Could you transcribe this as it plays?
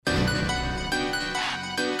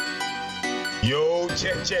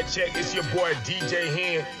Check. It's your boy DJ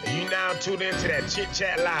Hen, and you now tuned into that Chit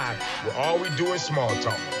Chat Live, where all we do is small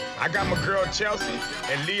talk. I got my girl Chelse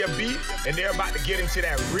and Leah B, and they're about to get into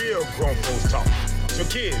that real grown folks talk. So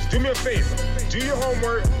kids, do me a favor. Do your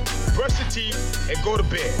homework, brush your teeth, and go to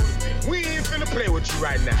bed. We ain't finna play with you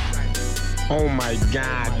right now. Oh my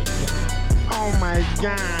God. Oh my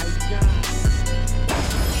God.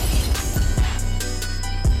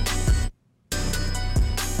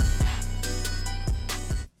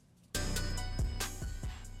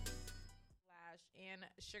 And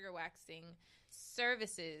sugar waxing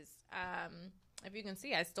services. If you can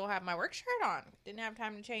see, I still have my work shirt on. Didn't have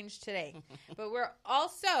time to change today. But we're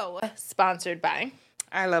also sponsored by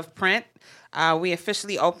I Love Print. We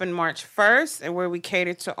officially opened March 1st, and where we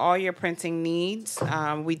cater to all your printing needs.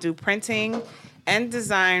 We do printing and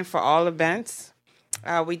design for all events.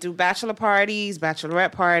 We do bachelor parties,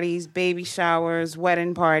 bachelorette parties, baby showers,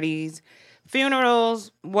 wedding parties,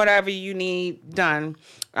 funerals, whatever you need done.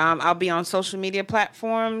 I'll be on social media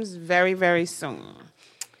platforms very, very soon.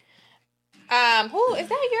 Who is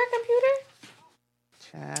that? Your computer?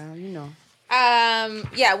 Child, you know.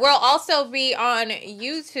 Yeah, we'll also be on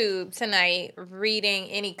YouTube tonight reading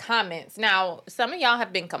any comments. Now, some of y'all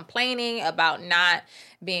have been complaining about not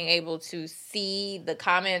being able to see the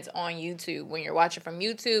comments on YouTube when you're watching from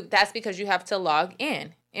YouTube. That's because you have to log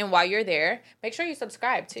in. And while you're there, make sure you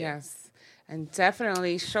subscribe too. Yes. And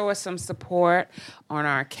definitely show us some support on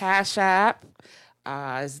our Cash App.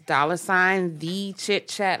 It's $ The Chit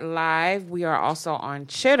Chat Live. We are also on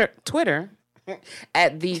Twitter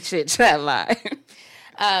at The Chit Chat Live.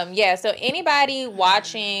 Yeah, so anybody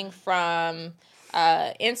watching from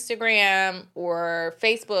Instagram or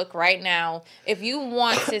Facebook right now, if you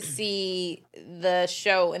want to see the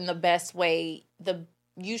show in the best way,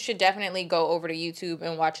 you should definitely go over to YouTube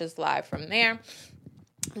and watch us live from there.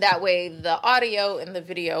 That way, the audio and the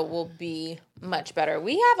video will be much better.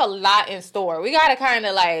 We have a lot in store. We got to kind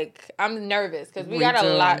of I'm nervous because we got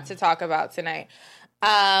a lot to talk about tonight.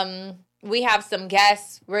 We have some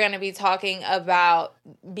guests. We're going to be talking about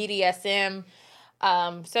BDSM.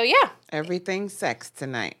 So, yeah. Everything sex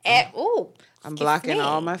tonight. I'm blocking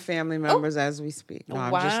all my family members as we speak. No,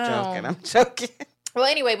 I'm just joking. I'm joking. Well,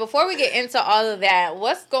 anyway, before we get into all of that,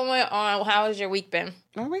 what's going on? How has your week been?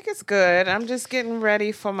 My week is good. I'm just getting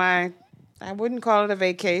ready for I wouldn't call it a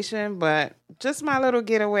vacation, but just my little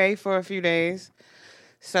getaway for a few days.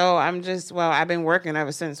 So I've been working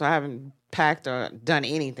ever since, so I haven't packed or done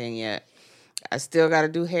anything yet. I still got to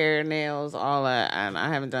do hair, nails, all that, and I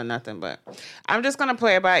haven't done nothing, but I'm just going to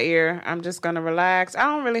play it by ear. I'm just going to relax. I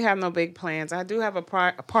don't really have no big plans. I do have a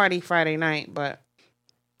party Friday night, but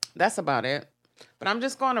that's about it. But I'm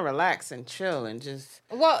just going to relax and chill and just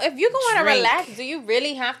Well, if you're going to relax, do you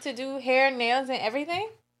really have to do hair, nails, and everything?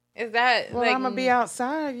 Is that Well, I'm going to be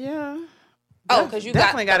outside, yeah. Oh, because you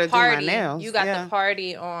definitely got the party. Do my nails. You got the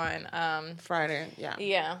party on Friday, yeah.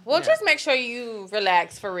 Yeah. Well, just make sure you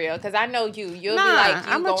relax for real, because I know you'll be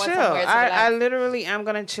I'm going chill. somewhere to relax. I literally am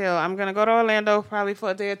going to chill. I'm going to go to Orlando probably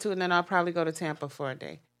for a day or two, and then I'll probably go to Tampa for a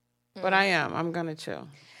day. Mm-hmm. But I'm going to chill.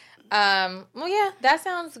 Well, yeah, that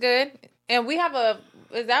sounds good. And we have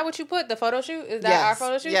is that what you put? The photo shoot? Is that our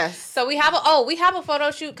photo shoot? Yes. So we have a photo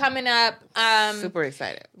shoot coming up. Super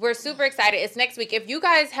excited. We're super excited. It's next week. If you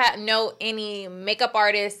guys know any makeup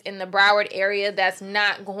artists in the Broward area that's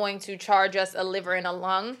not going to charge us a liver and a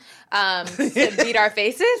lung to beat our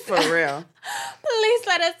faces. For real. Please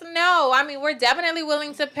let us know. I mean, we're definitely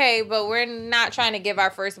willing to pay, but we're not trying to give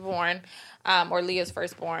our firstborn or Leah's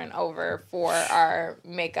firstborn over for our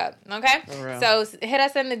makeup. Okay? So hit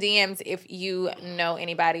us in the DMs if you know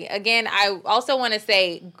anybody. Again, I also want to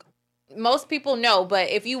say, most people know, but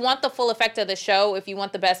if you want the full effect of the show, if you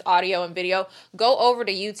want the best audio and video, go over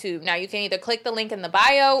to YouTube. Now, you can either click the link in the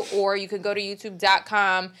bio, or you could go to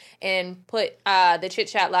youtube.com and put the Chit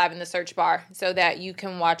Chat Live in the search bar so that you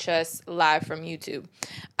can watch us live from YouTube.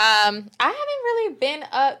 I haven't really been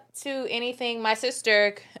up to anything. My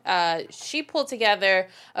sister, she pulled together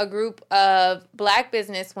a group of Black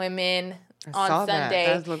business women on Sunday.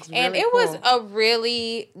 That looks really and it cool. was a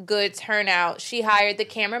really good turnout. She hired the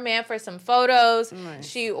cameraman for some photos. Nice.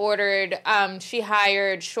 She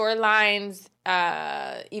hired Shoreline's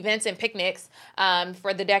events and picnics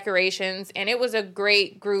for the decorations, and it was a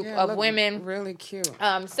great group of women. Really cute.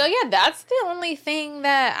 So yeah, that's the only thing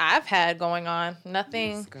that I've had going on.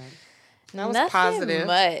 Nothing That was Nothing positive.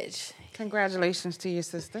 Much. Congratulations to your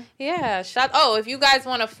sister. Yeah. If you guys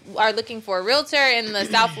are looking for a realtor in the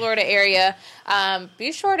South Florida area,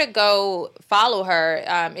 be sure to go follow her.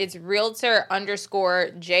 It's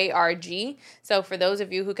realtor_JRG. So for those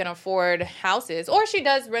of you who can afford houses, or she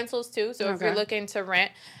does rentals too. So if you're looking to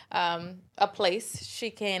rent a place,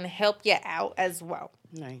 she can help you out as well.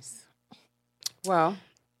 Nice. Well,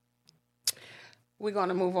 we're going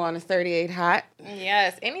to move on to 38 Hot.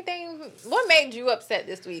 Yes. What made you upset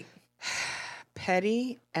this week?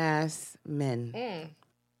 Petty ass men.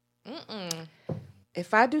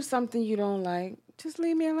 If I do something you don't like, just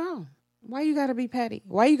leave me alone. Why you gotta be petty?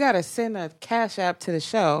 Why you gotta send a cash app to the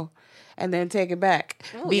show and then take it back?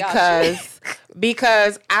 Ooh,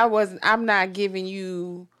 because I'm not giving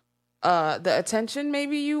you the attention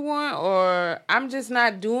maybe you want, or I'm just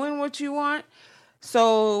not doing what you want.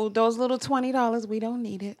 So those little $20, we don't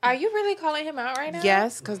need it. Are you really calling him out right now?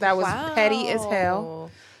 Yes, because that was petty as hell.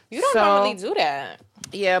 You don't normally do that.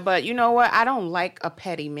 Yeah, but you know what? I don't like a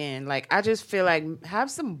petty man. Like, I just feel like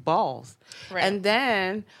have some balls. Right. And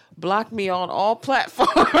then block me on all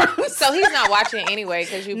platforms. So he's not watching anyway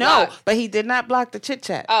because you blocked. No, but he did not block the Chit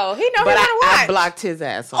Chat. Oh, he know but he want to watch. I blocked his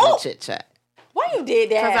ass on the Chit Chat. Why you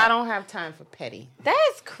did that? Because I don't have time for petty.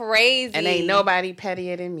 That's crazy. And ain't nobody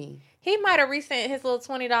pettier than me. He might have resent his little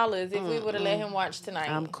 $20 if we would have let him watch tonight.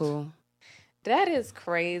 I'm cool. That is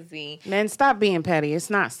crazy. Man, stop being petty.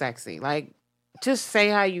 It's not sexy. Like, just say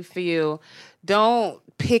how you feel. Don't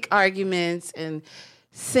pick arguments and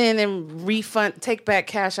send and refund, take back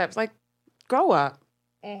cash apps. Like, grow up.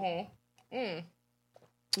 Yes.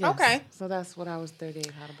 Okay. So that's what I was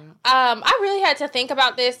 38 hot about. I really had to think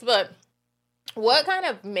about this, but what kind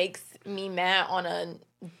of makes me mad on a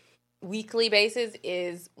weekly basis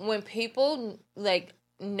is when people, like,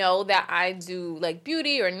 know that I do like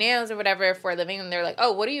beauty or nails or whatever for a living, and they're like,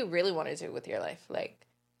 oh, what do you really want to do with your life? Like,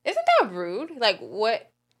 isn't that rude? Like, what?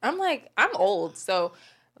 I'm like, I'm old, so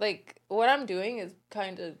like what I'm doing is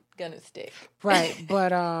kind of gonna stick. Right.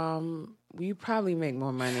 But you probably make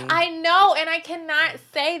more money. I know, and I cannot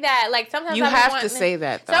say that. Like, sometimes you have to say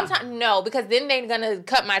that though. Sometimes no, because then they're gonna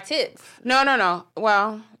cut my tips. No.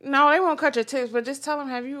 Well, no, they won't cut your tips, but just tell them,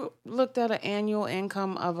 have you looked at an annual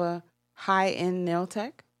income of a high-end nail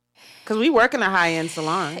tech? Because we work in a high-end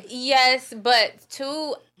salon. Yes, but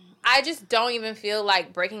I just don't even feel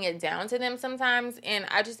like breaking it down to them sometimes, and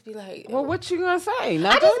I just be like, well, what you gonna say?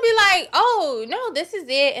 Nothing? I just be like, oh, no, this is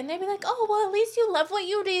it. And they be like, oh, well, at least you love what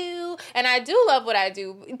you do. And I do love what I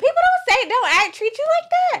do. People don't treat you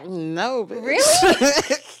like that. No, bitch.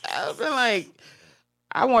 Really? I've been like,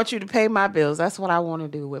 I want you to pay my bills. That's what I want to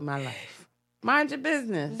do with my life. Mind your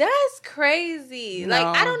business. That's crazy. No. Like,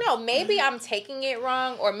 I don't know. Maybe I'm taking it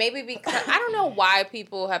wrong, or maybe because I don't know why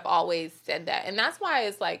people have always said that. And that's why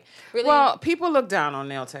it's like really. Well, people look down on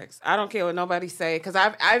nail techs. I don't care what nobody say, because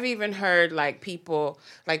I've even heard people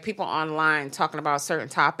online talking about certain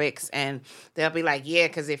topics, and they'll be like, yeah,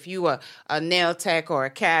 because if you a nail tech or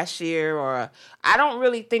a cashier I don't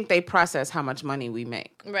really think they process how much money we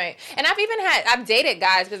make. Right. And I've dated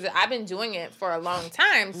guys, because I've been doing it for a long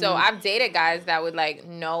time. So I've dated guys that would like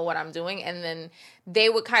know what I'm doing, and then they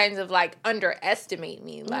would kind of like underestimate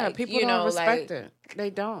me. Like, people don't respect it. They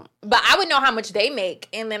don't. But I would know how much they make,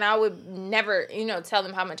 and then I would never, tell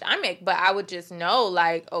them how much I make. But I would just know,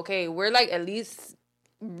 like, okay, we're like at least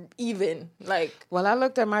even. Like, well, I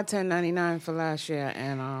looked at my 1099 for last year,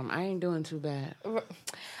 and I ain't doing too bad.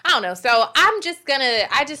 I don't know. So I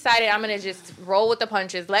decided I'm gonna just roll with the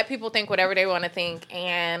punches, let people think whatever they want to think,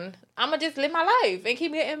 and I'm gonna just live my life and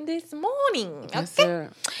keep getting this morning. Okay.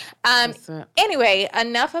 That's it. Anyway,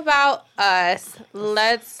 enough about us.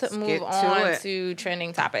 Let's move on to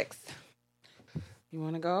trending topics. You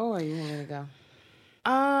want to go, or you want me to go?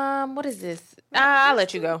 What is this? I'll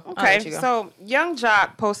let you go. Okay. So Young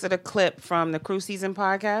Joc posted a clip from the Krew Season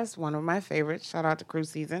podcast, one of my favorites. Shout out to Krew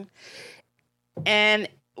Season. And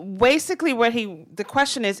basically the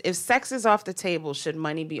question is, if sex is off the table, should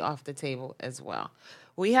money be off the table as well?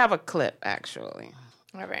 We have a clip, actually.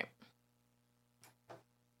 All right.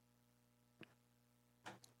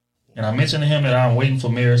 And I mentioned to him that I'm waiting for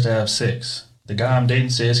marriage to have sex. The guy I'm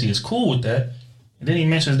dating says he is cool with that. And then he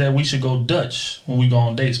mentions that we should go Dutch when we go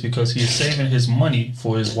on dates because he is saving his money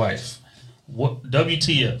for his wife. What?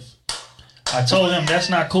 WTF? I told him that's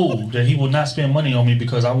not cool, that he will not spend money on me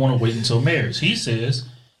because I want to wait until marriage. He says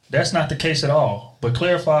that's not the case at all, but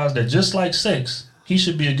clarifies that just like sex, he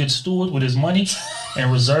should be a good steward with his money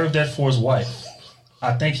and reserve that for his wife.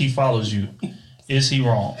 I think he follows you. Is he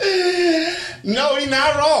wrong? No, he's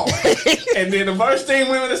not wrong. And then the first thing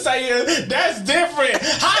women to say is, that's different.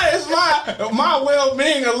 How is my my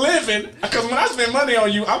well-being of living, because when I spend money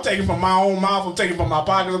on you, I'm taking from my own mouth, I'm taking from my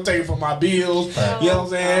pockets, I'm taking from my bills, you know what I'm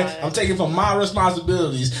saying? God. I'm taking from my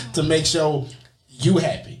responsibilities to make sure you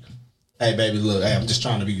happy. Hey, baby, look, hey, I'm just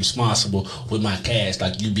trying to be responsible with my cash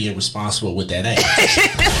like you being responsible with that ass.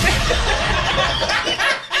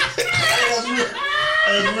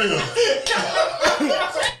 That's real.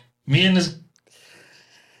 Me and this...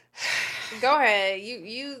 Go ahead.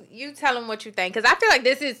 You tell them what you think. Because I feel like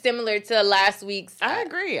this is similar to last week's... I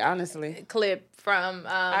agree, honestly. ...clip from...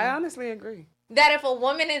 I honestly agree. That if a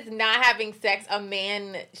woman is not having sex, a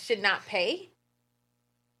man should not pay?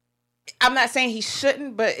 I'm not saying he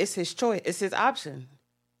shouldn't, but it's his choice. It's his option.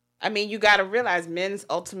 I mean, you got to realize men's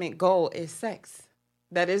ultimate goal is sex.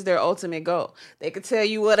 That is their ultimate goal. They could tell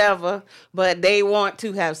you whatever, but they want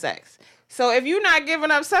to have sex. So if you're not giving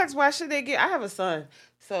up sex, why should they get... I have a son.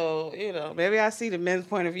 So, you know, maybe I see the men's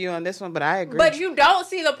point of view on this one, but I agree. But you don't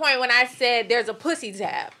see the point when I said there's a pussy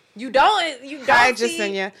tab. You don't Hi,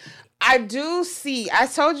 Jasenia. I do see. I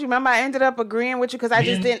told you, remember, I ended up agreeing with you because I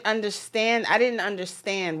just didn't understand. I didn't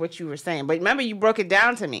understand what you were saying. But remember, you broke it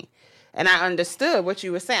down to me. And I understood what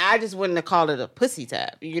you were saying. I just wouldn't have called it a pussy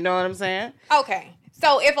tab. You know what I'm saying? Okay.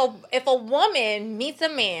 So if a woman meets a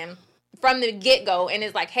man from the get-go and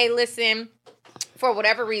is like, hey, listen... for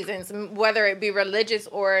whatever reasons, whether it be religious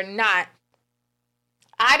or not,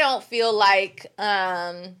 I don't feel like...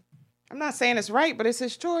 I'm not saying it's right, but it's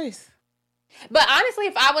his choice. But honestly,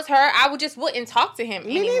 if I was her, I wouldn't talk to him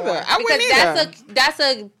anymore. Me neither. I wouldn't either. Because that's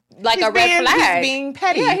a red flag. He's being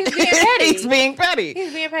petty. Yeah, he's being petty.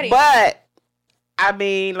 He's being petty. But, I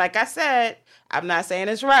mean, like I said... I'm not saying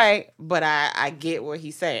it's right, but I get what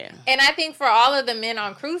he's saying. And I think for all of the men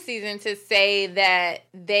on Krew season to say that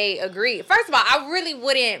they agree. First of all, I really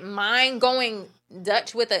wouldn't mind going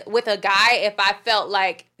Dutch with a guy if I felt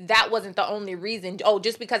like that wasn't the only reason. Oh,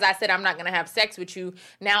 just because I said I'm not going to have sex with you,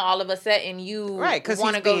 now all of a sudden you want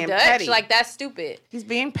to go Dutch? Petty. Like, that's stupid. He's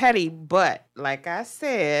being petty, but like I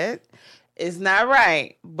said, it's not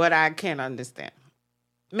right, but I can understand.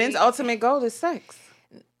 Men's ultimate goal is sex.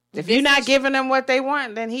 If you're not giving them what they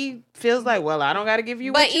want, then he feels like, well, I don't got to give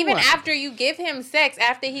you what you want. But even after you give him sex,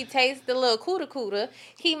 after he tastes the little cooter,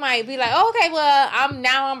 he might be like, oh, okay, well,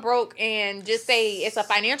 I'm broke, and just say it's a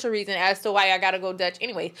financial reason as to why I got to go Dutch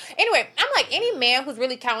anyway. Anyway, I'm like, any man who's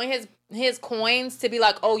really counting his coins to be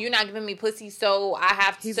like, oh, you're not giving me pussy, so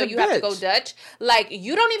you have to go Dutch. Like,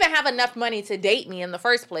 you don't even have enough money to date me in the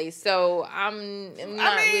first place, so I'm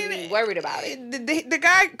not really worried about it. The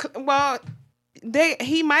guy, well...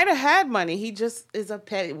 he might have had money. He just is a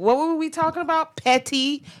petty. What were we talking about?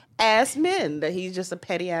 Petty ass men. That he's just a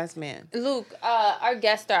petty ass man. Luke, our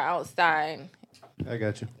guests are outside. I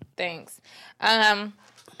got you. Thanks. All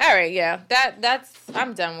right, yeah. That's.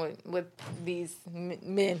 I'm done with these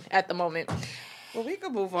men at the moment. Well, we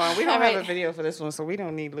could move on. We don't have a video for this one, so we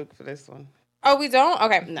don't need Luke for this one. Oh, we don't?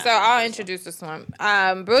 Okay. No, so I'll introduce this one.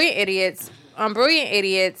 Brilliant Idiots. On Brilliant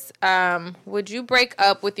Idiots, would you break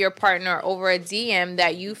up with your partner over a DM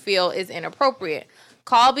that you feel is inappropriate?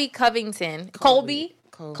 Colby Covington, MMA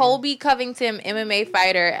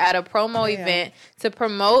fighter at a promo event to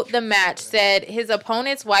promote the match, said his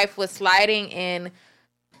opponent's wife was sliding in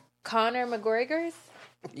Conor McGregor's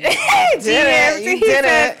You did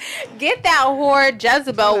it. Get that whore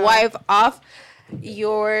Jezebel wife off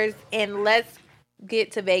yours and let's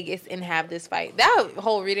get to Vegas and have this fight. That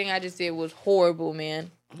whole reading I just did was horrible,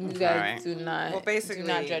 man. You guys do not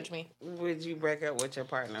judge me. Would you break up with your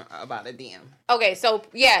partner about a DM? Okay, so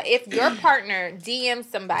yeah, if your partner DMs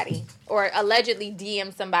somebody or allegedly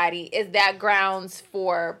DMs somebody, is that grounds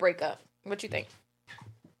for breakup? What you think?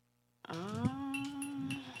 I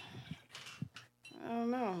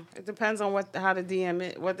don't know. It depends on what the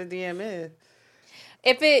DM is.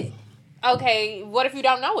 Okay, what if you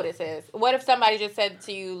don't know what it says? What if somebody just said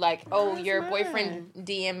to you, like, oh, your boyfriend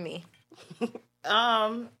DM'd me?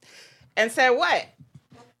 And said what?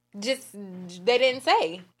 Just, they didn't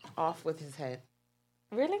say. Off with his head.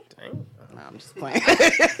 Really? Dang. No, I'm just playing.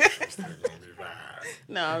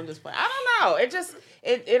 No, I'm just playing. I don't know.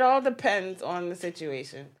 It all depends on the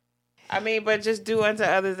situation. I mean, but just do unto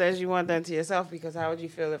others as you want done to yourself, because how would you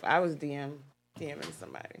feel if I was DMing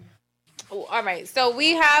somebody? Oh, all right, so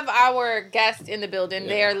we have our guest in the building.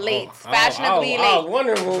 They are late, fashionably late. I was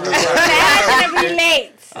wondering what was fashionably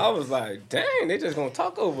late. I was like, dang, they just gonna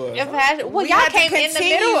talk over us. Well, y'all came in the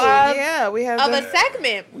middle of a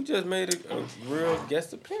segment. We just made a real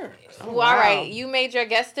guest appearance. Oh, wow. All right, you made your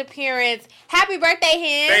guest appearance. Happy birthday,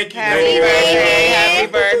 Hen. Thank you. Happy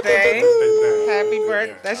birthday. Happy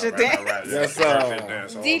birthday. That's your thing. Yes, sir.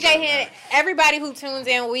 DJ Hen, everybody who tunes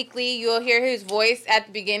in weekly, you'll hear his voice at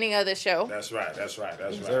the beginning of the show. Krew. That's right.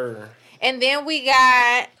 Sir. And then we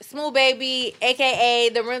got Smooth Baby, a.k.a.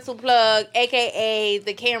 the rental plug, a.k.a.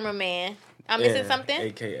 the cameraman. I'm missing something?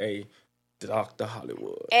 A.K.A. Dr.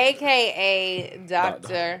 Hollywood. A.k.a.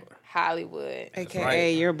 Dr. Hollywood. AKA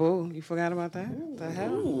right. your boo. You forgot about that? The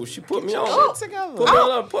hell? Ooh, she put me on. Shit together. Put me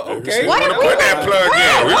on. Okay. What did we Put that plug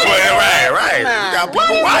in. We put it right. We got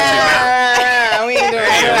people watching now. We ain't doing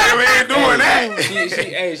that. We ain't doing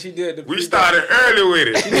that. She did the. We started early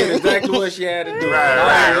with She it. did exactly what she had to do.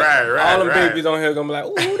 Right. All them babies on here gonna be like,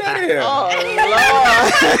 ooh, who that is? Oh,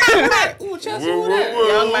 Lord. Ooh, Chelsea, Woo, who woo, that? woo.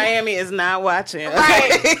 Young Miami is not watching.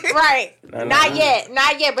 Right. No. Not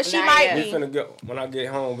yet, but she Not might yet. We be. finna go. When I get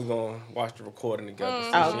home, we gonna watch the recording together. So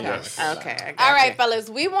she Okay. knows. Okay. I got All right, you. fellas,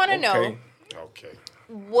 we want to know, Okay.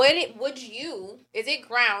 is it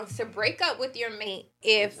grounds to break up with your mate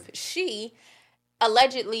if she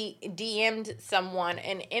allegedly DM'd someone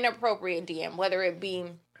an inappropriate DM, whether it be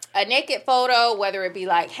a naked photo, whether it be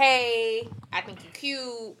like, hey, I think you're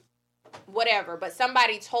cute, whatever, but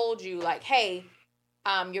somebody told you like, hey,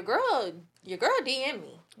 your girl DM'd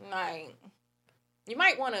me. Like, you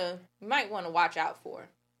might want to watch out for.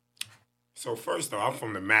 So first off, I'm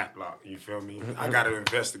from the map block. You feel me? I got to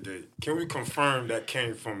investigate. Can we confirm that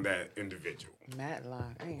came from that individual?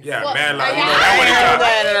 Matlock. Yeah, Well, Matlock. You yeah, know I that ain't heard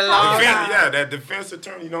that in a long defense, time. yeah, that defense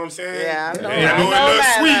attorney. You know what I'm saying? Yeah, I know. I I know know it looks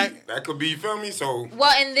Matlock. sweet. That could be. You feel me? So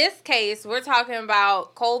Well, in this case, we're talking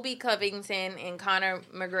about Colby Covington and Conor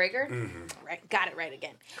McGregor. Right, got it right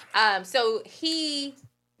again. So he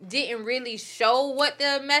didn't really show what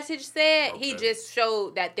the message said. He just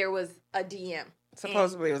showed that there was a DM.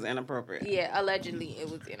 Supposedly it was inappropriate. Yeah, allegedly it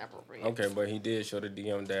was inappropriate. Okay, but he did show the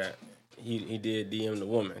DM that he did DM the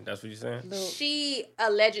woman. That's what you're saying? She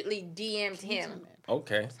allegedly DM'd him,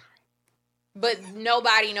 Okay. but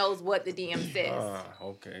nobody knows what the DM says.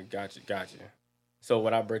 Okay. Gotcha. So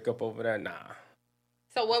would I break up over that? Nah.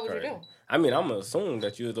 So what would you Crazy. do? I mean, I'm gonna assume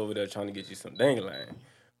that you was over there trying to get you some dangling.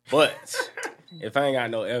 But if I ain't got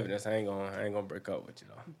no evidence, I ain't gonna break up with you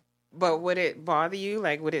though. But would it bother you?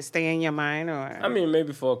 Like, would it stay in your mind, or? I mean,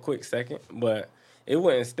 maybe for a quick second, but it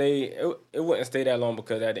wouldn't stay. It wouldn't stay that long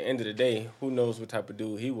because at the end of the day, who knows what type of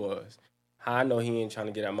dude he was? How I know he ain't trying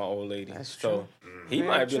to get at my old lady. That's so he Very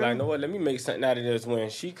might be true. like, "No, what? Let me make something out of this." When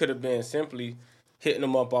she could have been simply hitting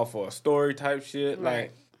him up off of a story type shit, Right.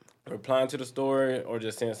 like replying to the story or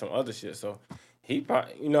just saying some other shit. So he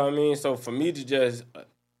probably, you know what I mean. So for me to just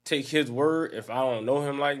take his word, if I don't know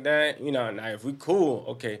him like that, you know, now if we cool,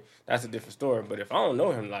 okay, that's a different story. But if I don't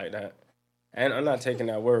know him like that, and I'm not taking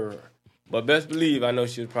that word. But best believe I know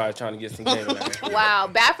she was probably trying to get some game. Wow,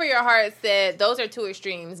 Bad for Your Heart said those are two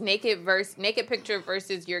extremes: naked picture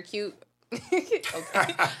versus you're cute. Okay,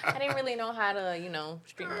 I didn't really know how to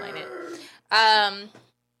streamline it.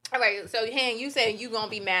 All right, so Hen, you said you gonna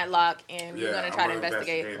be Matlock and you're gonna try to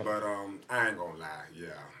investigate. But I ain't gonna lie. Yeah,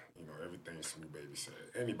 everything Smooth Baby said.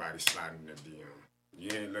 Anybody sliding in the DM,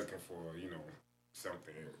 you ain't looking for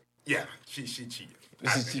something. Yeah, she cheated.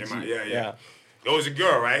 Yeah. It was a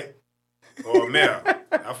girl, right? Or a male.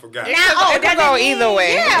 I forgot. It could go either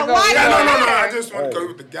way. Yeah, why? No. I just want to go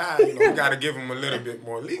with the guy. We got to give him a little bit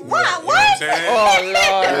more leeway. What? You know what I'm saying? Oh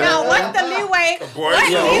Lord. No, what's the leeway? Boy,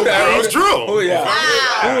 that was true.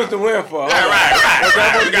 Who was the win for? Yeah,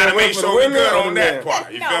 right. You got to make for sure the we women good or on the that men?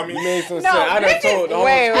 part. You feel me? You made some No, sense. I done told the whole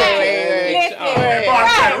Wait. Listen.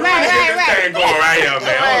 Right. This thing going right here,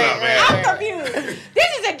 man. Hold up, man. I'm confused. This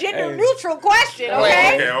is a gender neutral question,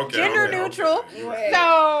 okay? Okay. Gender neutral.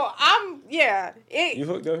 So You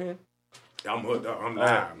hooked up here? I'm hooked up. I'm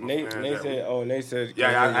live. Nate said.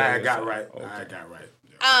 Yeah, I got right. I got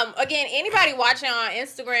right. Again, anybody watching on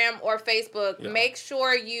Instagram or Facebook, make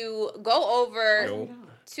sure you go over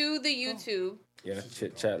to the YouTube. Yeah,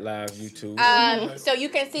 Chit Chat Live YouTube. So you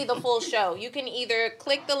can see the full show. You can either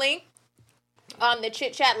click the link on the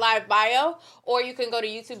Chit Chat Live bio, or you can go to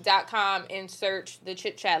youtube.com and search the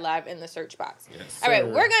Chit Chat Live in the search box. Yes, all right, sir.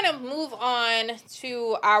 we're going to move on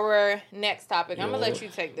to our next topic. I'm going to let you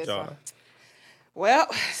take this one. Well,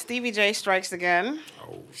 Stevie J strikes again.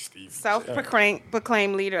 Oh, Steve.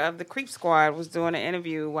 Self-proclaimed leader of the Creep Squad was doing an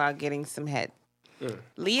interview while getting some head.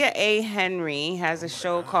 Leah A. Henry has a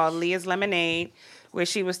show called Leah's Lemonade, where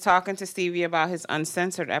she was talking to Stevie about his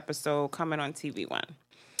uncensored episode coming on TV One.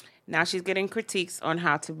 Now she's getting critiques on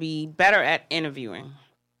how to be better at interviewing.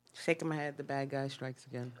 Shaking my head, the bad guy strikes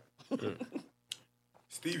again.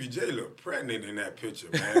 Stevie J looked pregnant in that picture,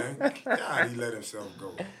 man. God, he let himself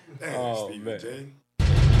go. Damn, Stevie man. J.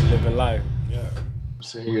 Living life. Yeah. I'm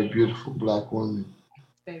saying you're a beautiful black woman.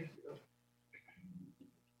 Thank you.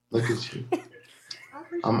 Look at you.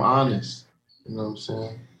 I'm honest. You know what I'm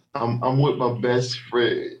saying? I'm with my best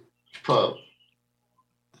friend. Pup.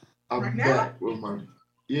 I'm Right back with my.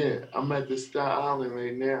 Yeah, I'm at the Star Island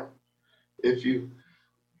right now. If you.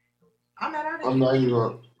 I'm not out of I'm not even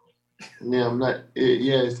gonna. Yeah, I'm not.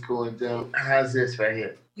 Yeah, it's going down. How's this right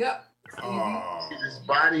here? Yep. See this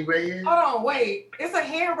body right here? Hold on, wait. It's a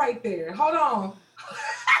hand right there. Hold on.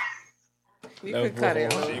 You could cut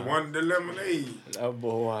it. She wanted the lemonade. Oh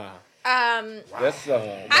boy. That's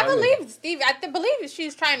I believe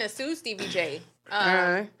she's trying to sue Stevie J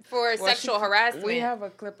for sexual harassment. We have a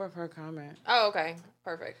clip of her comment. Oh, okay.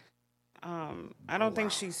 Perfect. I don't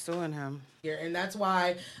think she's suing him. And that's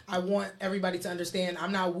why I want everybody to understand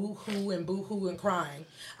I'm not woo-hoo and boo-hoo and crying.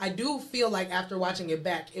 I do feel like after watching it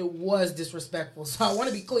back, it was disrespectful. So I want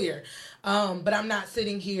to be clear. But I'm not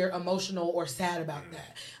sitting here emotional or sad about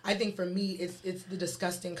that. I think for me, it's the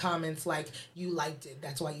disgusting comments like, you liked it,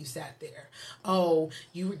 that's why you sat there. Oh,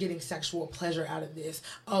 you were getting sexual pleasure out of this.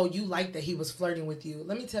 Oh, you liked that he was flirting with you.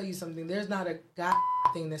 Let me tell you something. There's not a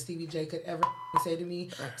thing that Stevie J could ever say to me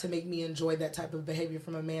to make me enjoy that type of behavior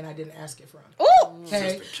from a man I didn't ask it from. Ooh!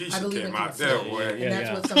 Okay? I believe in consent. And that's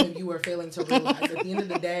what some of you are failing to realize. At the end of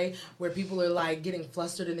the day, where people are like getting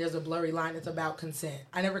flustered and there's a blurry line, it's about consent.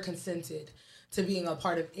 I never consented to being a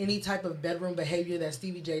part of any type of bedroom behavior that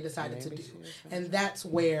Stevie J decided to do. And that's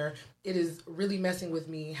where it is really messing with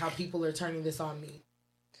me how people are turning this on me.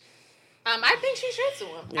 I think she should sue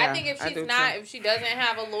him. Yeah, I think if she doesn't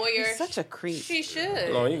have a lawyer, he's such a creep. She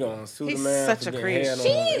should. No, you gonna sue the He's man? such a creep. He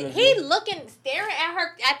staring at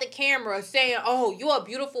her at the camera, saying, "Oh, you're a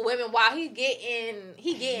beautiful woman," while he getting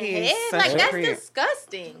head. Like that's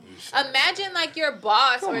disgusting. Imagine like your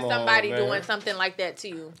boss or somebody doing something like that to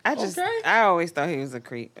you. I always thought he was a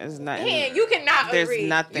creep. It's not. You cannot there's agree.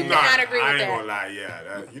 Nothing. You cannot agree with I ain't that. gonna lie.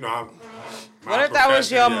 I'm. What if that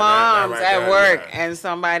was your mom's right at there, work and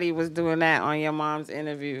somebody was doing that on your mom's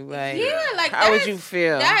interview? Like, how would you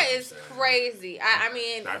feel? That is crazy. I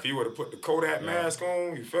mean, now, if he would have put the Kodak mask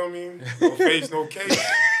on, you feel me? No face, no case.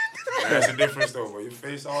 That's a difference, though. But your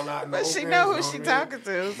face all out. But she know who she talking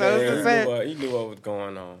to, so he knew what was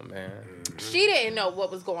going on, man. She didn't know what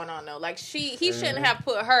was going on though. Like he shouldn't have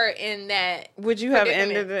put her in that. Would you have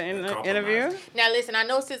ended the interview? Now listen, I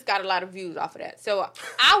know Sis got a lot of views off of that, so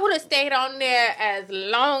I would have stayed on there as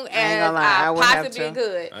long as I possibly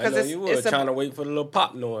could. I know you were trying to wait for the little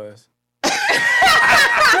pop noise. The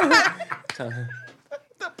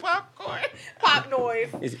popcorn. Pop noise.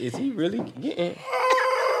 Is he really getting?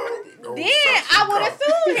 Then I would have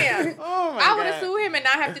sued him. Oh my I would have sued him and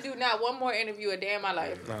not have to do not one more interview a day in my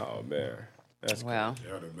life. Oh man, that's well.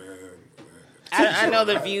 Yeah, man. I know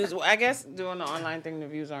the views. I guess doing the online thing, the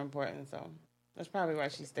views are important. So that's probably why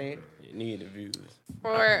she stayed. You need the views.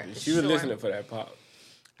 She was listening for that pop.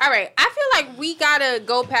 All right, I feel like we gotta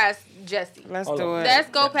go past Jesse. Let's do it. Let's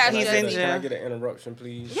go past Jesse. Can I get an interruption,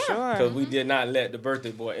 please? Yeah. Sure. Because we did not let the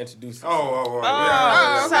birthday boy introduce himself.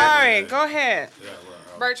 Oh, sorry. Go ahead. Yeah,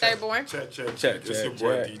 birthday boy. Check. It's your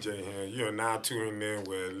boy DJ Hen. You are now tuning in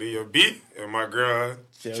with Leah B and my girl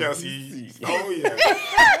Chelse. Oh yeah.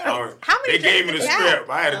 How many? They gave me the script.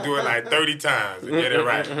 I had to do it like 30 times to get it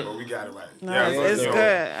right, but we got it right. It's good.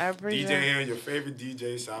 I appreciate DJ Hen, your favorite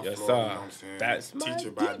DJ, South Florida. You know what I'm saying? That's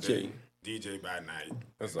teacher by day, DJ by night.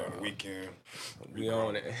 That's on the weekend. We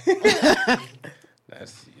on it.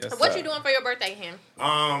 What you doing for your birthday, Hen?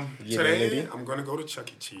 Today I'm gonna go to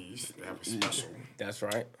Chuck E. Cheese. They have a special. That's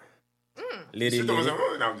right. Liddy.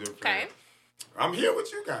 Okay. I'm here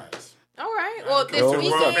with you guys. All right. Well, this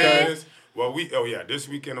weekend. This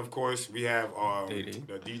weekend, of course, we have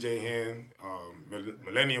the DJ Hen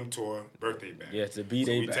Millennium Tour birthday bag. Yeah, it's a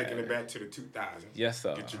B-Day bag. So we taking it back to the 2000s. Yes,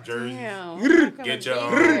 sir. Get your jersey. Get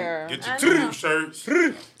your two shirts.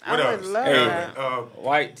 What else?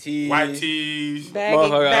 White tees.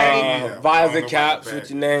 Baggy. Visor caps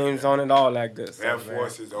with your names on it, all that good stuff. Air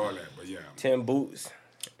Forces, all that. But yeah. 10 boots.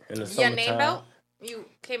 In the summertime. Your name belt?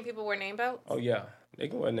 Can people wear name belts? Oh, yeah. They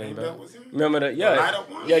can wear name belt. Remember that? Yeah. The light up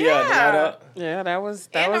one? Yeah, the light up. Yeah, that was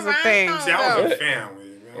a thing. See, I was a fan with it.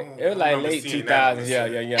 It was like late 2000s. Yeah.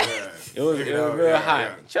 It was real hot.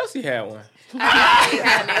 Yeah. Chelsea had one.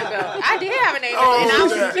 I did have a name belt, and I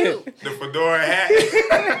was cute. The fedora hat.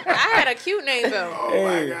 I had a cute name belt. Oh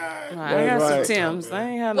my God! I got some Timbs. I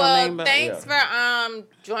ain't had no name belt. Well, thanks for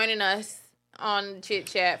joining us on Chit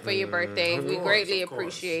Chat for your birthday. We greatly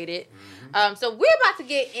appreciate it. So we're about to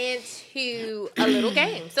get into a little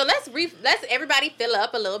game. So let's everybody fill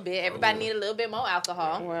up a little bit. Everybody need a little bit more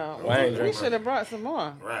alcohol. Well, we should have brought some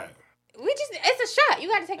more. Right. It's a shot. You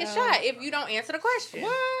got to take a shot if you don't answer the question.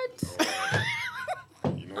 What?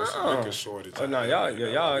 You know, it's a liquor shortage. Oh no, y'all.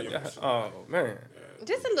 Oh man.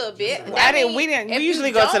 Just a little bit. We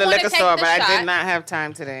usually go to the liquor store, but I did not have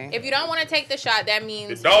time today. If you don't want to take the shot, that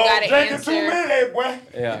means The you dog gotta drinking answer. too many, boy.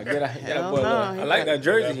 Yeah, get that boy. no, I like that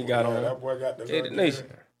jersey he got on. That boy got the Hey, the nation.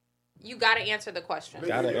 You gotta answer the question.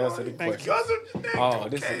 Gotta answer the question. Oh,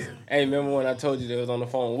 this is. Hey, remember when I told you they was on the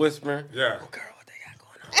phone whispering? Yeah. Oh, girl, what they got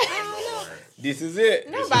going on? This is it.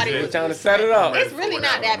 Nobody We're was trying to set it up. It's really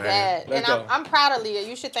not that bad, Let's and go. I'm proud of Leah.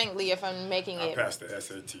 You should thank Leah for making I it passed the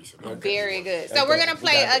SAT. So very good. So Let's we're go. gonna We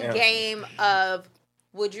play got the a answer. game of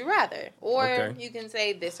Would You Rather, or Okay. you can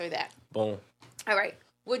say this or that. Boom. All right.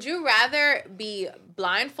 Would you rather be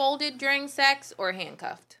blindfolded during sex or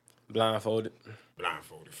handcuffed? Blindfolded.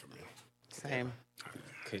 Blindfolded for me. Same.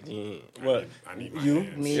 Cause what? I need my You?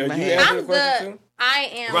 hands. Need Yeah, my you hands. answer I'm the question too? I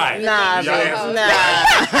am. Right. the Nah, Y'all babe. co-host.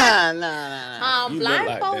 Nah. You look like the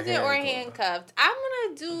Blindfolded or handcuff. handcuffed? I'm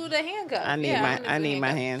gonna do the handcuff. I need Yeah, my I'm gonna I do need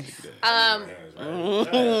my handcuff.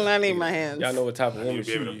 hands. I need my hands. Y'all know what type of woman You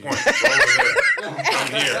she be able to is. point. Go over there.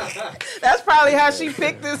 I'm here. That's probably how she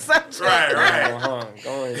picked this subject. Right.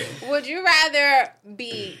 Go ahead. Would you rather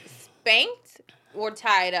be spanked or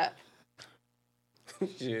tied up?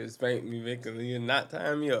 Shit, spank me, because you not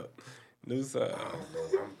tying me up. New side. I don't know. I think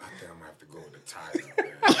I'm gonna have to go with the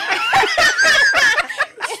tie.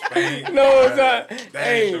 No, it's not. That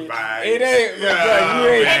Hey, ain't the vibe. it ain't. Yeah, Bro, you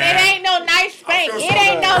ain't. And it ain't no nice spank. I feel It so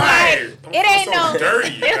ain't no right. like. It ain't so no.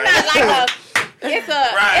 dirty. It's not like a. It's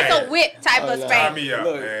Right. a whip type of no. Tie spank. me up,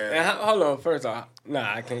 Look, man. and hold on. First off,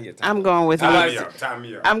 nah, I can't get tied. I'm going with Tie me neither. up. Tie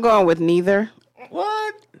me up. I'm going with neither.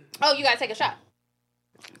 What? Oh, you gotta take a shot.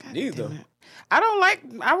 Neither.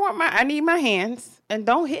 I need my hands, and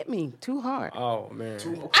don't hit me too hard. Oh man. I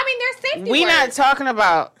mean, there's safety. We not words. talking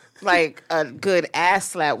about like a good ass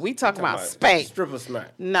slap. We talking about spank. Stripper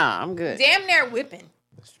smack. Nah, I'm good. Damn near whipping.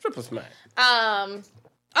 Stripper smack.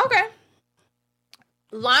 Okay.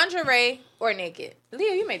 Lingerie or naked?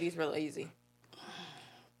 Leah, you made these real easy.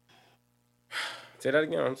 Say that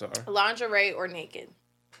again. I'm sorry. Lingerie or naked?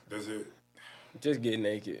 Does it? Just get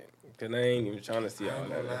naked. Cause I ain't even trying to see I all ain't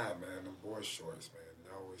gonna that. lie, man. Them boy shorts, man. They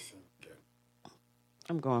always seem to get.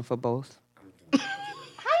 I'm going for both. How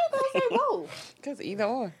you gonna say both? Cause either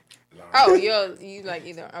or. Oh, you like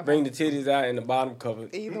either. Okay. Bring the titties out and the bottom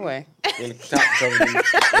covered. Either way. And the top covered. And the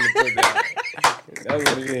pussy out. That's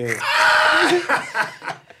what it is.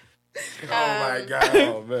 Oh my god.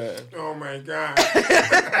 Oh man. Oh my god.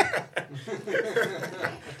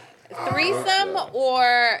 Threesome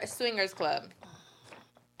or swingers club?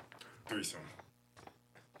 Threesome.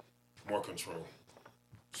 More control.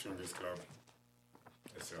 Swingers club.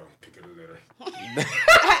 It's a pick of the litter.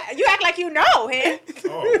 You act like you know, Hen.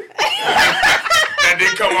 Oh. That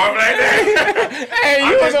didn't come off like that. Hey,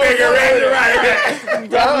 I'm you just was thinking over there. right.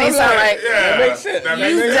 Definitely sound like Yeah. That makes sense. That You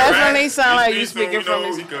makes sense, definitely right? sound like you He speaking from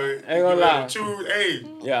his- he could, Ain't gonna lie. Choose, hey,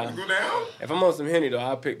 Yeah. go down. If I'm on some Henny though,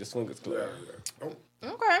 I'll pick the swingers club. Yeah. Oh,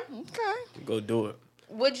 Okay. Go do it.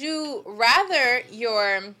 Would you rather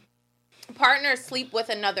your partner sleep with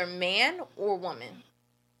another man or woman?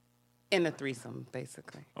 In a threesome,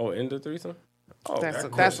 basically. Oh, in the threesome? Oh, That's that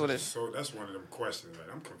what question- it's. So that's one of them questions. Like,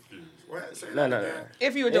 I'm confused. What? Say No, that no, again. no.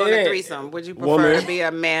 If you were doing It a ain't- threesome, would you prefer Woman. to be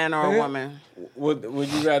a man or a woman? Would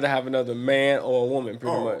you rather have another man or a woman?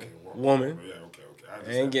 Pretty Oh, much. okay. Woman. Yeah, okay.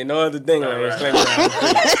 I ain't getting no other thing on Right, here. right.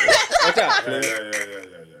 Watch out.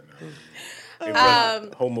 Yeah.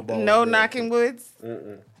 Homophobe. No knocking woods.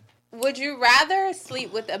 Would you rather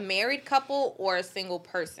sleep with a married couple or a single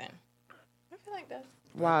person? I feel like that's.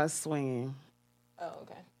 While swinging. Oh,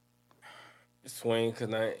 okay. Swing, cause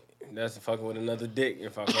that's fucking with another dick.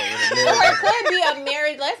 If I fuck with a Or married, it could be a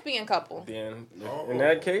married lesbian couple. then in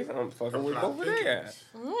that case, I'm fucking with both of their ass.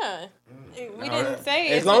 Yeah. We didn't say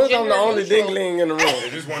As it's long a as I'm the gender only neutral. dingling in the room.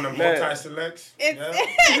 Is this one of them multi-selects?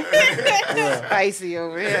 Spicy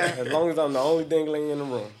over here. As long as I'm the only dingling in the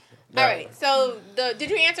room. All right. So did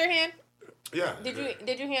you answer Hen? Yeah.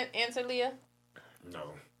 Did you answer Leah?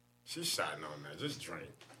 No. She's shotting on that. Just drink.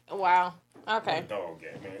 Wow. Okay. Dog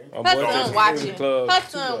game, man. My Her boy son just watching. in the club. Her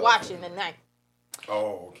son watching tonight.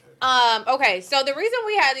 Oh, okay. Okay. So the reason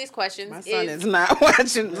we had these questions My son is not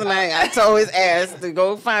watching tonight. I told his ass to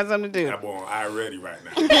go find something to do. That boy on iReady right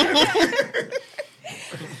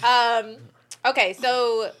now. Okay.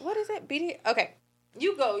 So what is it? BD. Okay.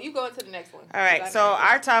 You go into the next one. All right, so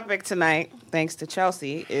our topic tonight, thanks to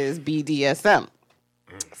Chelsea, is BDSM.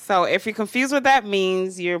 So if you're confused what that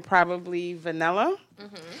means, you're probably vanilla.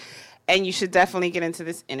 And you should definitely get into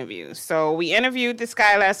this interview. So we interviewed this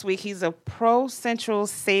guy last week. He's a pro-central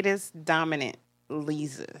sadist dominant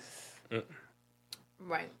leases.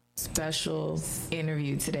 Right. special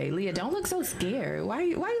interview today. Leah, don't look so scared. Why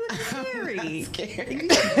you looking scary? Scary.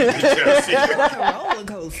 Like a roller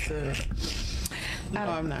coaster. No,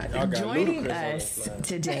 I'm not. Joining us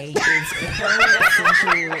today is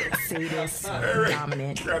sensual, sadist,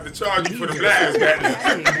 dominant. Got to charge you for the blast, man.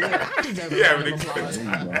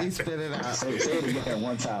 Yeah, He spit it out. Say it again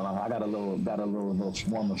one time. I got a little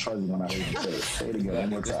warm and fuzzy when I heard you say it. Say it again one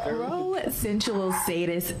more time. Sensual,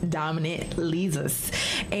 sadist, dominant Lezus,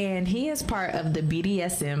 and he is part of the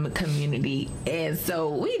BDSM community. And so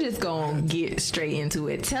we just gonna get straight into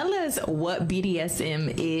it. Tell us what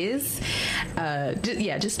BDSM is.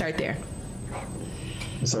 Just start there.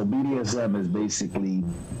 So BDSM is basically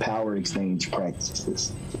power exchange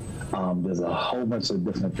practices. There's a whole bunch of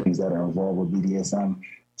different things that are involved with BDSM.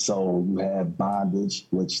 So you have bondage,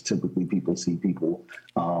 which typically people see people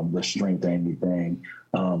restraint or anything.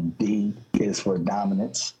 D is for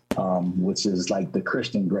dominance, which is like the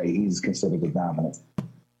Christian Grey. He's considered a dominant.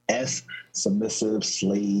 S, submissive,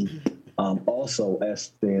 slave. Also,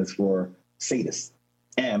 S stands for sadist.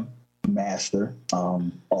 M, master.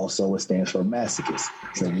 Also, it stands for masochist.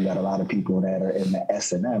 So we got a lot of people that are in the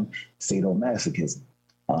S and M, sadomasochism.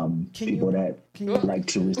 People that like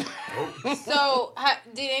to. So, have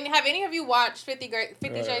any of you watched 50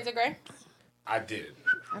 Shades of Grey? I did.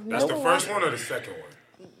 That's the first one or the second one?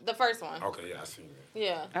 The first one. Okay, yeah, I seen it.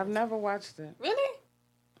 Yeah. I've never watched it. Really?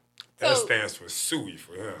 That stands for Suey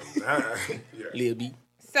for him. Yeah. Leah B.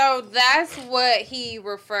 So that's what he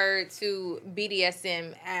referred to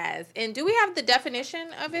BDSM as. And do we have the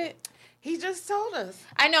definition of it? He just told us.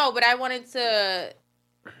 I know, but I wanted to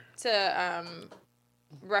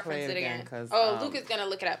reference it again. Luke is gonna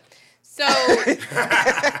look it up. So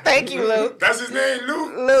thank you, Luke. That's his name,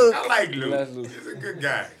 Luke. Luke. I like Luke. He's a good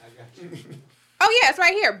guy. Oh yeah, it's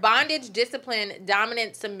right here. Bondage, discipline,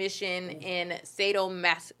 dominant submission, and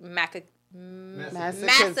sadomasochism.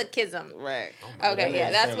 Right. Okay,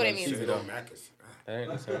 yeah, that's what it means.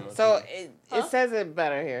 So it says it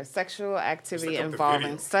better here. Sexual activity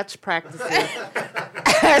involving such practices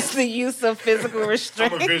as the use of physical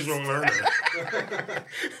restraints. I'm a visual learner.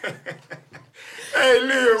 Hey,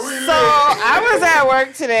 Leah, So I was at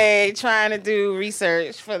work today trying to do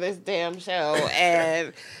research for this damn show,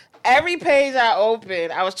 and every page I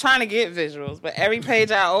opened, I was trying to get visuals, but every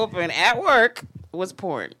page I opened at work was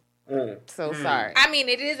porn. So sorry. I mean,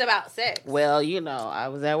 it is about sex. Well, you know, I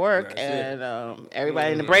was at work, and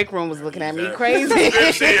everybody in the break room was looking at me crazy. Is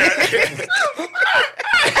that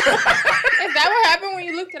what happened when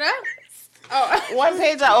you looked it up? Oh, one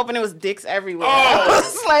page I opened, it was dicks everywhere. I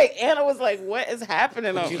was like, Anna was like, "What is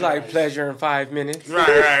happening?" You like pleasure in 5 minutes?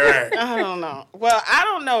 Right. I don't know. Well, I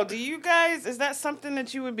don't know. Do you guys? Is that something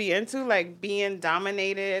that you would be into, like being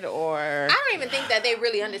dominated, or? I don't even think that they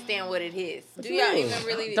really understand what it is. Do y'all even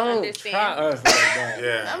really understand? Try us like that.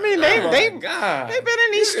 Yeah. I mean, they've been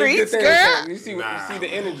in these streets, girl. You see the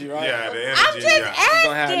energy, right? Yeah, the energy. I'm just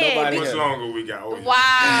asking. How much longer we got?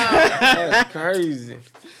 Wow. That's crazy.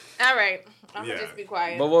 All right. I'm going to just be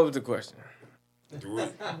quiet. But what was the question?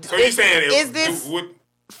 So you're saying is this,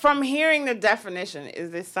 from hearing the definition,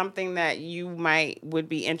 is this something that you would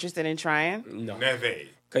be interested in trying? No. Never.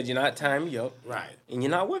 Because you're not tying me up. Right. And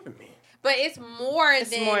you're not whipping me. But it's more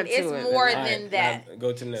than that. Now,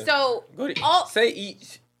 go to the next. So, say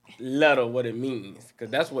each letter what it means.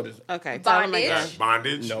 Because that's what it's... Okay. Bondage.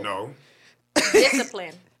 Bondage? No.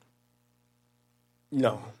 Discipline.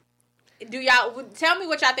 No. Do y'all... Tell me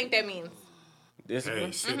what y'all think that means.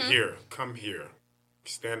 Hey, sit here. Come here.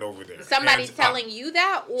 Stand over there. Somebody's telling you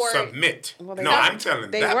that, or submit? Well, I'm telling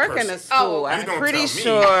they that work person. in a school. I'm pretty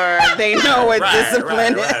sure they know right, what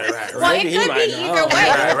discipline is. Right. Well, it could be either way.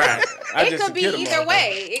 Right. It could be either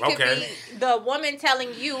way. It could be the woman telling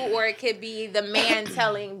you, or it could be the man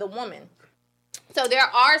telling the woman. So there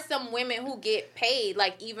are some women who get paid,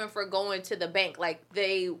 like even for going to the bank. Like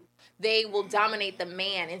they will dominate the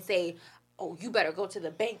man and say, "Oh, you better go to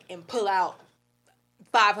the bank and pull out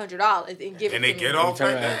 $500 and give it to me." And they get off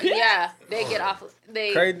right there? Yeah, they get off.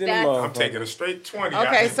 I'm taking a straight 20.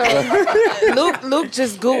 Okay, so Luke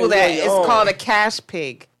just Googled that. It's called a cash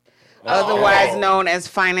pig. Otherwise known as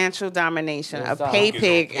financial domination. A pay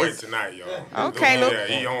pig is tonight, y'all. Okay, Luke. Yeah,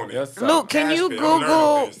 he owned it. Luke, can you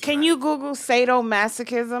Google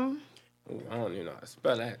sadomasochism? I don't even know how to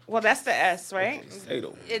spell that. Well, that's the S, right?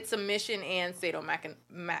 Sado. It's submission and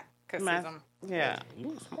sadomasochism. Yeah.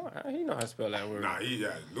 Luke smart. He know how to spell that word. Nah,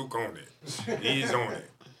 Luke on it. He's on it.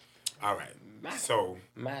 All right. So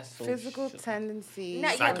physical tendency,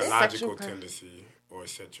 psychological tendency, or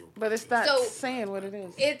sexual. But it's not saying what it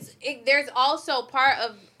is. There's also part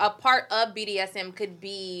of BDSM could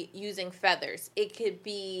be using feathers. It could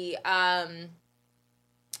be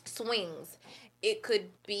swings. It could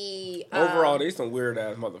be overall. They some weird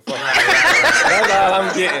ass motherfuckers. That's all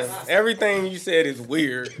I'm getting. Everything you said is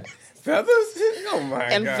weird. Feathers? Oh my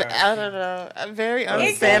god! I don't know. Very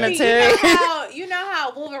unsanitary. You know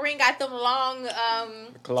how Wolverine got them long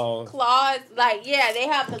claws. Claws, like they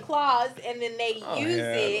have the claws, and then they use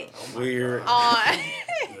it. Weird.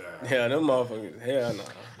 Yeah, them motherfuckers. Hell no.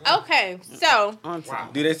 Okay, so wow.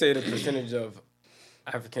 Do they say the percentage of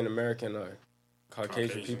African American or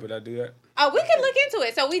Caucasian people that do that? Oh, we can look into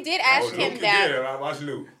it. So we did ask him that. Yeah, watch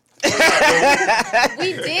Luke.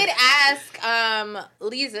 We did ask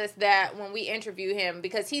Leah's that when we interviewed him,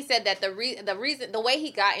 because he said that the reason the way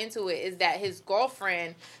he got into it is that his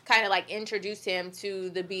girlfriend kind of like introduced him to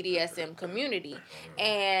the BDSM community,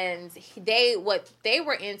 and what they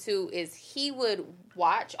were into is he would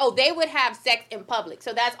watch. Oh, they would have sex in public,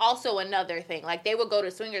 so that's also another thing. Like they would go to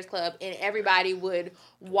swingers club and everybody would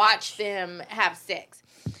watch them have sex.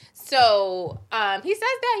 So he says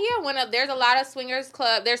that there's a lot of swingers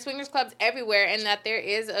club. There's swingers clubs everywhere, and that there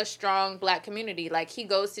is a strong black community. Like he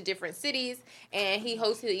goes to different cities, and he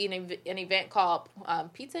hosted an event called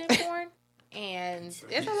Pizza and Porn, and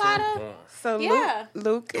there's a lot of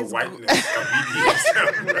Luke the is whiteness of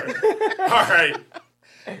BDSM. All right,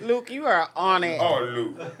 Luke, you are on it. Oh,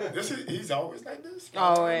 Luke, he's always like this.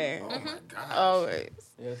 Always. Oh my gosh. Always.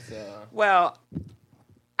 Yes. Well,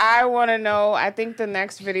 I want to know, I think the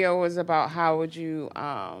next video was about how would you,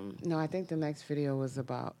 no, I think the next video was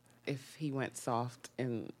about if he went soft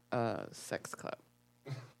in a sex club.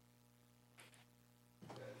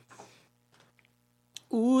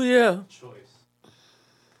 Ooh, yeah.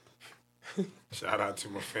 Shout out to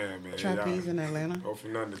my fam, man. Trapeze in Atlanta. Go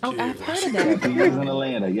from none to Oh, kids. I've heard of that. Trapeze in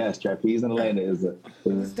Atlanta, yes. Trapeze in Atlanta is a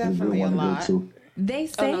definitely a lot. They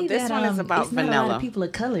say this that one is about it's not vanilla. a lot of people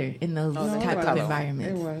of color in those type of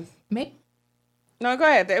environments. It was. No, go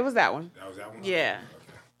ahead. It was that one. That was that one? Yeah.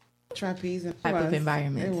 Okay. Trapeze type of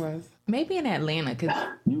environment. It was. Maybe in Atlanta, because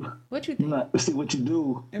what you think? See, what you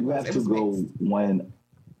do, you have to go when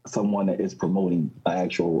someone is promoting an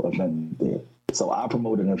actual event there. So I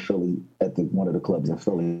promoted in Philly at one of the clubs in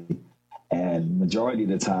Philly, and majority of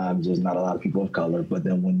the time, there's not a lot of people of color. But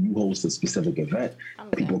then when you host a specific event,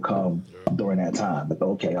 people come during that time. Like,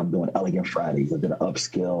 okay, I'm doing Elegant Fridays. I did an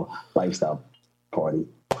upscale lifestyle party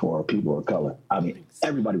for people of color. I mean,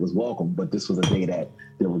 everybody was welcome, but this was a day that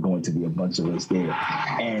there were going to be a bunch of us there,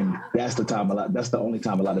 and that's the only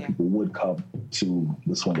time a lot of people would come to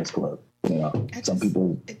the swingers club. You know, some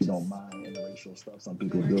people don't mind interracial stuff. Some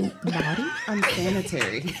people do. Naughty,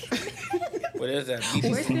 unsanitary. What is that?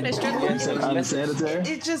 Where's the strip? Unsanitary.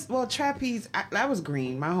 It just trapeze. That was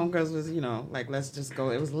green. My homegirls was like, let's just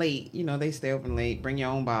go. It was late. They stay open late. Bring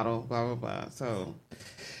your own bottle. Blah blah blah. So.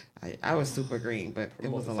 I was super green, but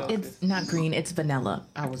it was a lot. It's not green, it's vanilla.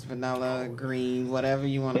 I was vanilla, green, whatever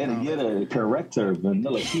you want to call it. Yeah, the corrector,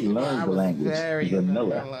 vanilla. She learned the language. Very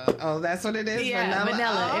vanilla. Oh, that's what it is? Yeah,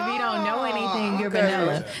 vanilla. Oh, if you don't know anything, you're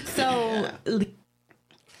vanilla.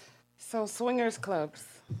 So swingers clubs.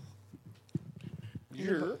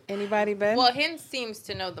 Anybody been? Well, Hen seems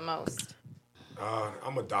to know the most.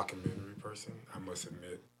 I'm a documentary person. I must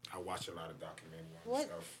admit, I watch a lot of documentaries and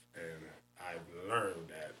stuff, and I've learned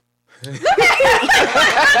that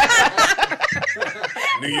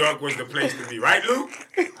New York was the place to be, right, Luke?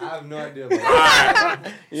 I have no idea about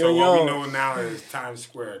that. So what we know now is Times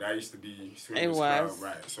Square. That used to be Swingers Club,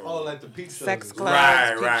 right? So like the peep shows. Sex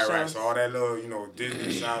clubs, right. So all that little,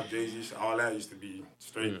 Disney shop, Jay-Z, all that used to be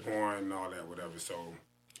straight porn and all that, whatever. So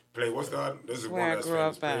what's the other? This is where one that's I grew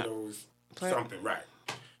famous. up at. Play-Doh's something, right?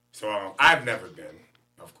 So I've never been,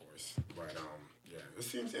 of course, but it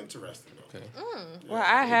seems interesting though. Okay. Well,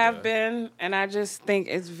 I have been, and I just think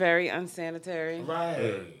it's very unsanitary.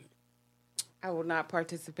 Right. I will not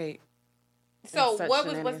participate. So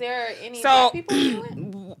was there any black people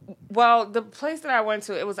doing? Well, the place that I went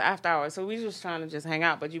to, it was after hours, so we were just trying to just hang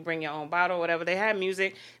out. But you bring your own bottle, whatever. They had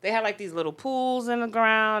music. They had like these little pools in the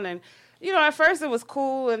ground, and at first it was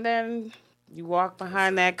cool, and then you walk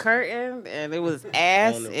behind that curtain, and it was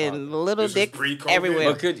ass and little dick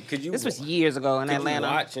everywhere. But could you? This was years ago in Atlanta.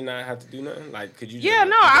 Could you watch and not have to do nothing? Like, could you?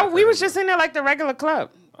 Yeah, we was just in there like the regular club.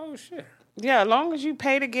 Oh shit. Yeah, as long as you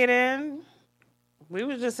pay to get in, we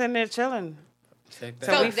was just in there chilling.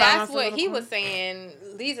 So that's what he was saying.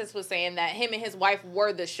 Leah's was saying that him and his wife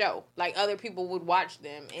were the show. Like other people would watch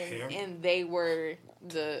them, and they were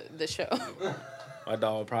the show. My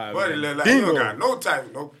dog probably. But it look like you don't got no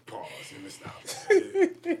pause in this house.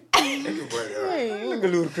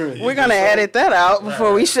 We're gonna edit that out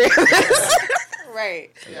before we share this. Right.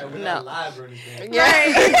 Yeah, we're not live or anything.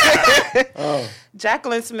 Right.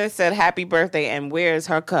 Jacqueline Smith said, "Happy birthday," and where's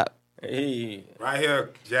her cup? Hey. Right here,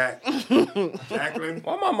 Jacqueline.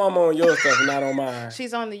 Why my mama on your stuff and not on mine?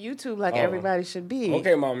 She's on the YouTube like everybody should be.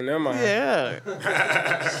 Okay, mama, never mind. Yeah.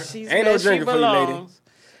 She's Ain't no drinking for you, lady.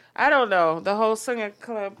 I don't know. The whole singer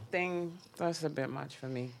club thing, that's a bit much for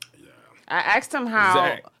me. Yeah. I asked him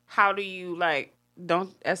how do you, like,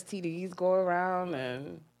 don't STDs go around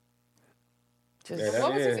and just...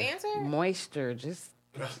 What was his answer? Moisture, just...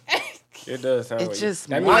 It does sound It's just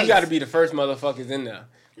that means you got to be the first motherfuckers in there.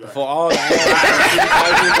 Before all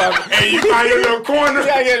that. Hey, you find your little corner,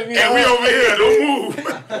 and we over here. Don't move. We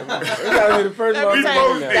gotta be the first one.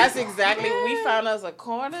 That's exactly what we found us a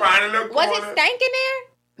corner. Find a little corner. Was it stank in there?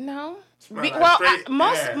 No. Like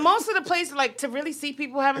Most of the places, like, to really see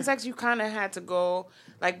people having sex, you kind of had to go,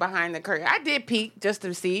 like, behind the curtain. I did peek just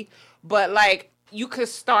to see, but, like, you could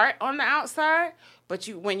start on the outside, but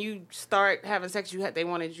when you start having sex, they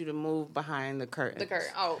wanted you to move behind the curtain. The curtain.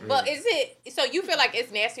 Oh, but is it? So you feel like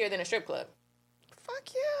it's nastier than a strip club? Fuck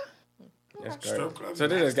yeah. That's strip clubs. So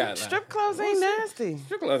they just got strip clubs ain't nasty.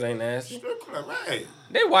 Strip clubs ain't nasty. Strip club, right?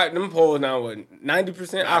 They wipe them poles down with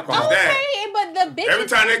 90% alcohol. Okay, but the bitches every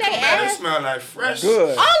time they come out, they smell like fresh.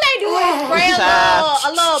 Good. All they do is spray a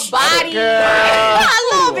little body. A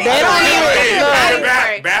little bit. They don't even.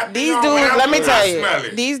 These dudes, let me tell you,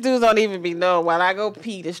 these dudes don't even be knowing. While I go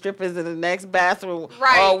pee, the stripper's in the next bathroom,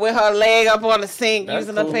 or with her leg up on the sink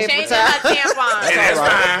using a paper Changing towel. her tampon. Hey, that's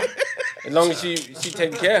fine. As long as she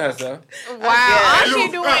taking care of herself. Wow, all she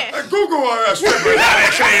doing. Google strippers, how they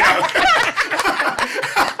clean up.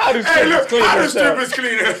 How do strippers clean How do themselves? strippers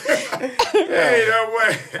clean up? Hey, no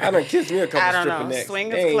way. I done kissed me a couple I don't stripper know. necks.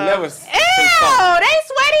 Swingers They ain't club. never Ew, they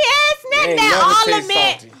sweaty ass They neck ain't that never all taste the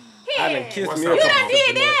men. salty. I done kissed What's me a up? couple You done stripper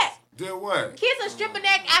did necks. that? Did what? Kiss a stripper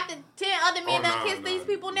neck after 10 other men done kissed these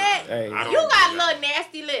people neck. Hey, You got a little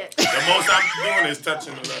nasty lips. The most I'm doing is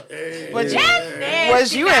touching the lip. Hey, Was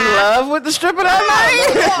Nasty, you in guys. love with the stripper that night?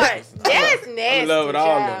 Lord, that's nasty. I'm in love with all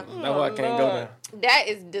child. of them. That's why I can't go there. That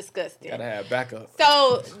is disgusting. Gotta have backup.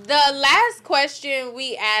 So the last question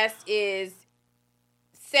we asked is,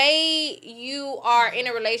 say you are in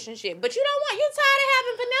a relationship, but you're tired of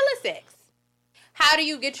having vanilla sex. How do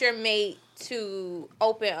you get your mate to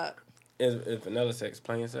open up? Is vanilla sex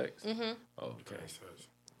plain sex? Mm-hmm. Oh, okay.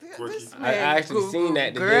 This I man actually seen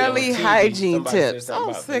that today girly on TV. hygiene Somebody said tips. something I'm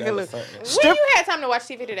about sick of vanilla it. something. When you had time to watch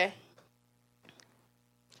TV today?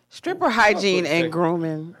 Stripper hygiene and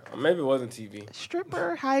grooming. Maybe it wasn't TV.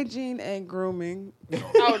 Stripper hygiene and grooming.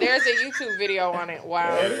 Oh, there's a YouTube video on it.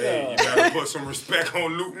 Wow. Hey, you gotta put some respect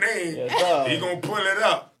on Luke's name. Yes, He gonna pull it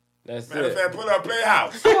up. That's Matter of it. fact, pull up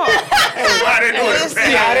Playhouse. Why they doing it?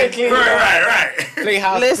 See how they clean it up. Right.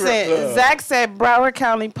 Playhouse Strip Listen, Club. Zach said Broward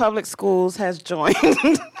County Public Schools has joined.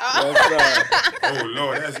 Oh,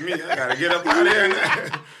 Lord, that's me. I gotta get up out of here now.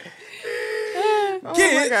 Oh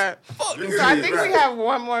my God. So I think we have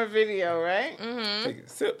one more video, right? Mm-hmm. Taking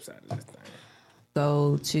sips out of this thing.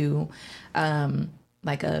 Go to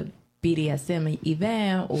like a BDSM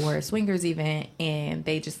event or a swingers event, and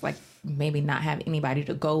they just like maybe not have anybody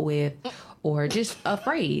to go with, or just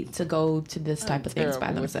afraid to go to this type of things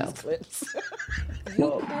by themselves.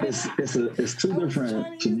 Well, it's two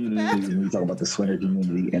different communities when we talk about the swinger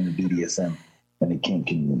community and the BDSM and the kink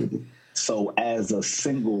community. So as a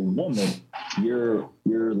single woman, you're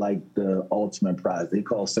like the ultimate prize. They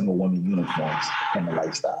call single women unicorns in the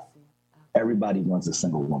lifestyle. Everybody wants a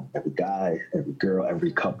single woman. Every guy, every girl,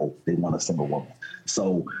 every couple, they want a single woman.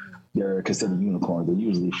 So they're considered unicorns. They're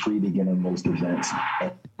usually free to get in most events,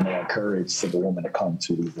 and they encourage single women to come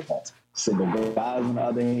to these events. Single guys, on the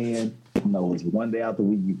other hand, it's one day out the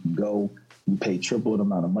week you can go. You pay triple the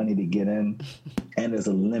amount of money to get in, and there's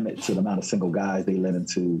a limit to the amount of single guys they let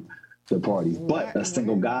into the parties. But a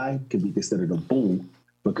single guy could be considered a bull,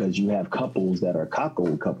 because you have couples that are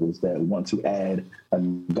cuckold couples that want to add a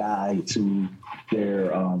guy to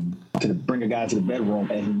their to bring a guy to the bedroom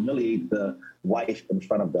and humiliate the wife in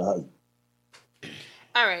front of the husband.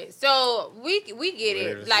 All right, so we get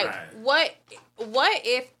it. Like, what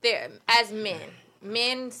if they're, as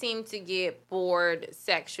men seem to get bored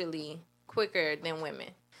sexually quicker than women.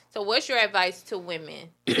 So what's your advice to women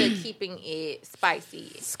to keeping it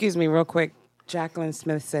spicy? Excuse me, real quick. Jacqueline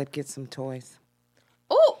Smith said, "Get some toys."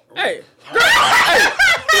 Oh, hey, girl, hey,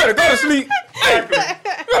 you better go to sleep. Hey, you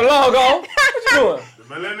gotta log on. What you doing? The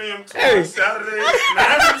Millennium Hey. Saturday.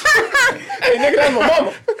 Hey, nigga, that's my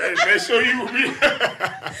mama. Hey, make sure you will be.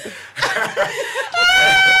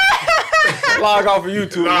 Log off of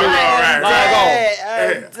YouTube. Log off.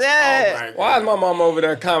 I'm dead. Why is my mom over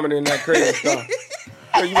there commenting that crazy stuff?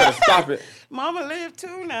 Girl, you better stop it. Mama live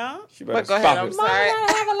too now. She better But go stop ahead. I'm it. sorry.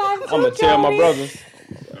 I'm gonna tell my brothers.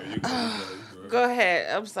 Go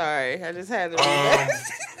ahead. I'm sorry. I just had to read that.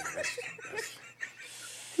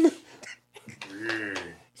 Yeah.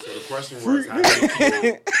 So the question was, how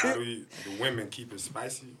do the women keep it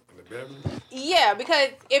spicy in the bedroom? Yeah, because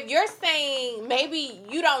if you're saying maybe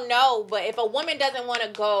you don't know, but if a woman doesn't want to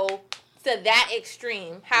go to that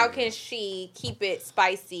extreme, how can she keep it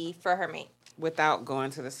spicy for her mate? Without going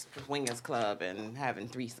to the swingers club and having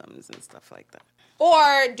threesomes and stuff like that.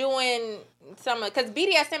 Or doing some, because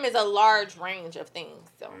BDSM is a large range of things.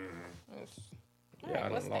 So, Yeah, I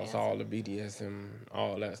done lost all the BDSM,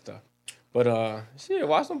 all that stuff. But shit,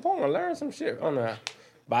 watch some porn, learn some shit on that.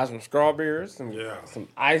 Buy some strawberries, some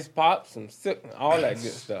ice pops, some all that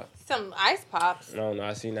good stuff. Some ice pops. No,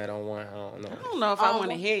 I seen that on one. I don't know. I don't know if I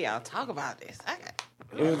want to hear y'all talk about this.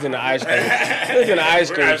 It was in the ice cream. It was in the ice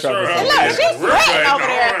cream truck. Look, she's sweating over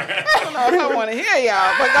there. I don't know if I want to hear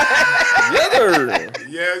y'all, but go ahead.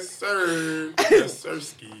 Yes, sir. Yes, sir.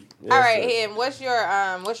 Ski. All right, Hen, what's your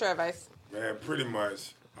advice? Man, pretty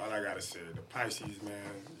much all I gotta say, the Pisces, man,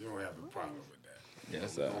 you don't have a problem with that.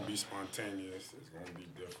 Yes, sir. It's gonna be spontaneous. It's gonna be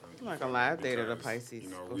different. I'm not gonna lie, I've dated a Pisces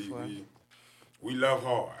before. We love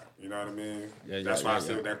hard. You know what I mean? That's why I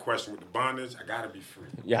said with that question with the bondage, I gotta be free.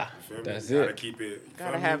 Yeah, you feel that's me? it. Gotta keep it.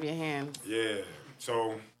 Gotta have your hands. Yeah.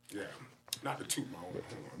 So not to toot my own horn.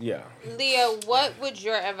 Yeah. Leah, what would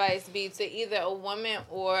your advice be to either a woman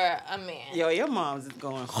or a man? Yo, your mom's is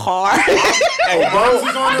going hard. Hey,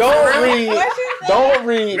 don't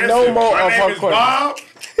read no more of her questions.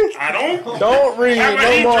 Don't read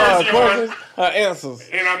no more of her questions. Her answers.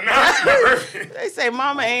 And I'm not. They say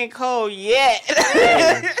mama ain't cold yet.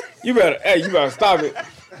 You better stop it.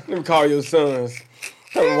 Let me call your sons.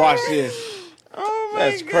 Come and watch this. Oh my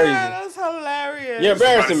That's God, crazy. that's hilarious. You're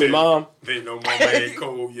embarrassing me, Mom. They know mama ain't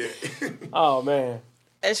cold yet. Oh, man.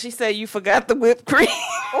 And she said you forgot the whipped cream.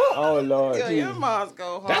 Oh, Lord. Yo, your mom's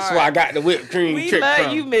go hard. That's why I got the whipped cream We trick love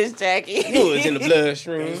from. you, Miss Jackie. You was in the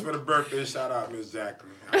bloodstream. Thanks for the birthday. Shout out, Miss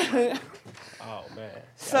Jacqueline. Oh, man.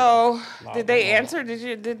 So, did they answer?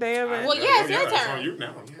 Did they ever? Well, yeah, it's your It's turn. on you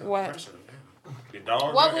now. Yeah, What? pressure. The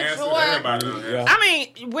dog What gonna was answer, your- everybody gonna answer. I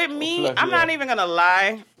mean, with me, I'm not even gonna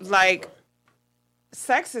lie. Like,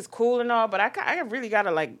 sex is cool and all, but I really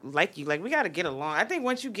gotta like you. Like, we gotta get along. I think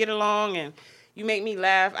once you get along and you make me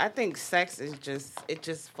laugh, I think sex is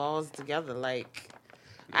just falls together. Like,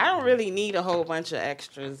 I don't really need a whole bunch of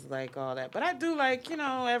extras, like all that. But I do like,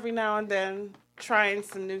 every now and then trying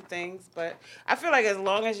some new things. But I feel like as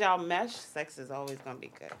long as y'all mesh, sex is always gonna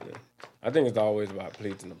be good. Yeah. I think it's always about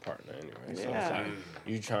pleasing the partner anyway. So Yeah. it's like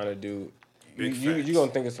you trying to do, Big you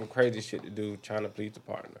gonna think of some crazy shit to do trying to please the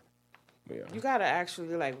partner. But yeah. You gotta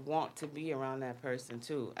actually want to be around that person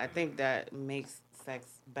too. I think that makes sex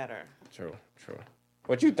better. True.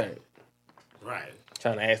 What you think? Right.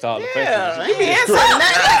 Trying to ask all the Yeah, questions. he ain't answer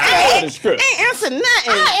nothing. The script. Ain't answer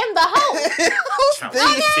nothing. I am the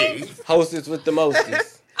host. Hostess with the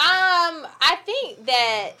mostest. I think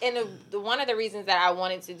that, one of the reasons that I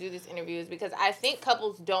wanted to do this interview is because I think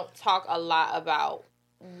couples don't talk a lot about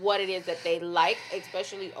what it is that they like,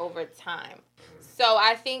 especially over time. So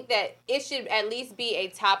I think that it should at least be a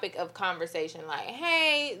topic of conversation. Like,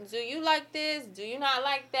 hey, do you like this? Do you not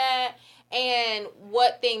like that? And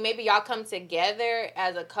what thing, maybe y'all come together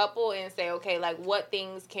as a couple and say, okay, like, what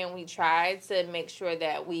things can we try to make sure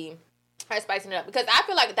that we are spicing it up? Because I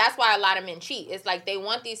feel like that's why a lot of men cheat. It's like they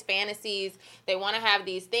want these fantasies, they want to have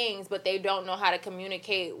these things, but they don't know how to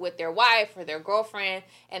communicate with their wife or their girlfriend.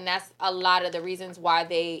 And that's a lot of the reasons why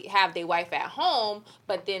they have their wife at home,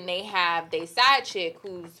 but then they have their side chick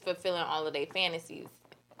who's fulfilling all of their fantasies.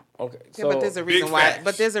 Okay, Yeah, but there's a reason why.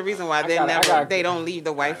 But there's a reason why they don't leave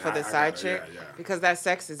the wife for the side chick because that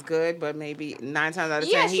sex is good, but maybe 9 times out of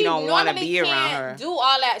 10 he don't want to be around her. Do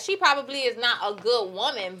all that. She probably is not a good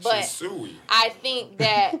woman, but I think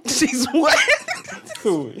that she's what?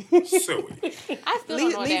 Suey. I still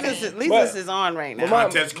don't know what that means. Lisa's is on right now.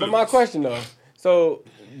 But my question though, so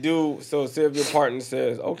say if your partner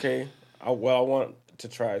says, okay, I want to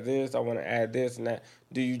try this, I want to add this and that.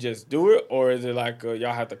 Do you just do it, or is it like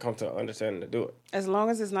y'all have to come to an understanding to do it? As long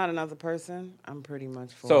as it's not another person, I'm pretty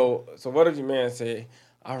much for So what if your man say,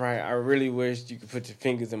 all right, I really wish you could put your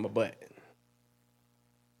fingers in my butt?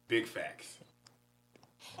 Big facts.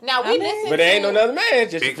 Now we listen But there ain't no another man,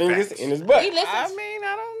 just your fingers in his butt. We listen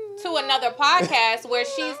to another podcast where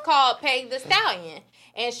she's called Peg the Stallion,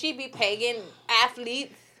 and she be pegging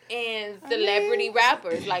athletes and celebrity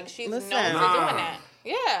rappers. Like, she's known for doing that.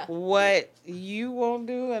 Yeah. What you won't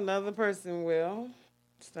do, another person will.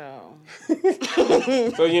 So.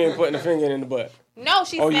 So you ain't putting a finger in the butt. No,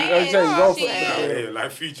 she's saying. You go for Yeah,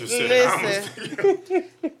 like Future said.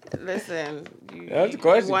 Listen. That's the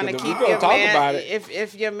question. You want to keep your your talk man. about it.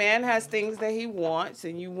 If your man has things that he wants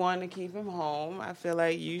and you want to keep him home, I feel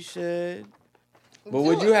like you should. But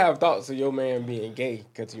would you have thoughts of your man being gay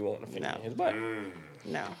because you want to finger in his butt?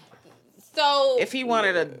 No. So if he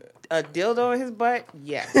wanted a dildo in his butt,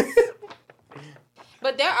 yes.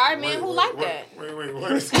 But there are men who like that. Wait,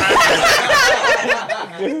 what is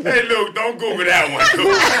happening? Hey, Luke, don't Google that one.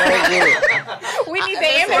 We need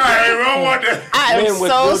the image. I am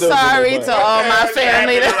so sorry to all my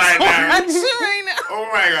family that's watching right now. Oh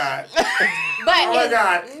my God. But oh my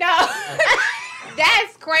God. No.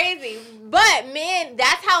 That's crazy. But men,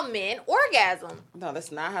 that's how men orgasm. No,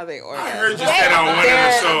 that's not how they orgasm. I heard you say that on one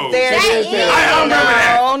episode.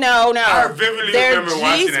 No. I vividly remember watching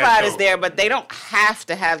that G-spot show. is there, but they don't have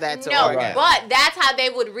to have that to orgasm. But that's how they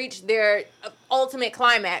would reach their ultimate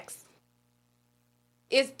climax.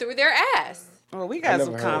 Is through their ass. Well, we got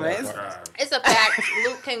some comments. It's a fact.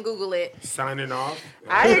 Luke can Google it. Signing off.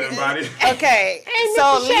 Everybody. Okay,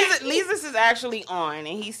 so Lezus is actually on, and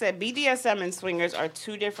he said BDSM and swingers are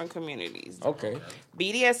two different communities. Okay.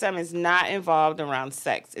 BDSM is not involved around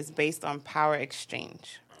sex. It's based on power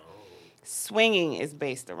exchange. Swinging is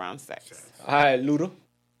based around sex. All right, Luda.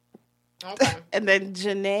 Okay. And then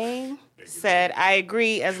Janae said, I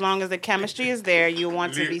agree, as long as the chemistry is there, you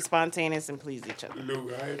want to be spontaneous and please each other.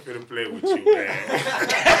 Luke, I ain't finna play with you, man.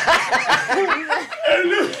 Hey,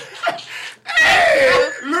 Luke.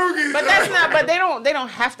 But that's not. But they don't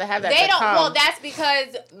have to have that. They don't. Well, that's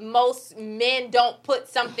because most men don't put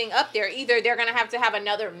something up there. Either they're gonna have to have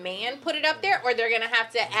another man put it up there, or they're gonna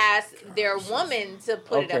have to ask their woman to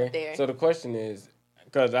put it up there. So the question is,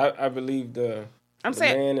 because I believe the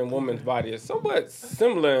man and woman's body is somewhat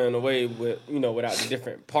similar in a way with without the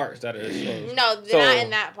different parts that are exchanged. No, not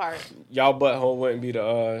in that part. Y'all butthole wouldn't be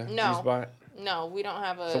the G-spot? No, we don't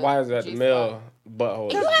have a. So why is that the male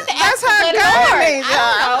butthole? That's how God made y'all.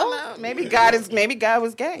 I don't know. Maybe God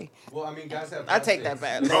was gay. Well, I mean, guys have. I take that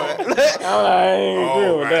back. I ain't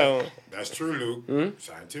agree with that one. That's true, Luke.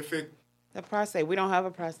 Scientific. The prostate. We don't have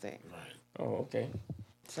a prostate. Right. Oh, okay.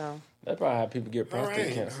 So. That's probably how people get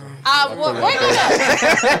prostate cancer. Well, we're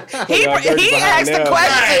gonna. he asked the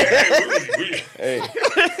question. Hey,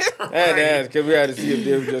 that's because we had to see if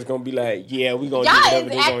they were just gonna be like, yeah, we gonna do Y'all whatever is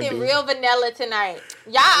they gonna acting do. real vanilla tonight.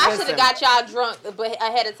 I should have got y'all drunk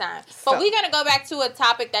ahead of time. But we're gonna go back to a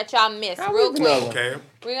topic that y'all missed real quick. Okay.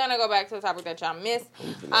 We're gonna go back to a topic that y'all missed.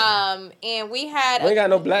 And we had. We ain't got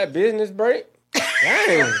no black business break.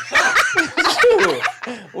 Dang.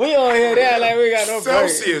 We on here there like we got no break.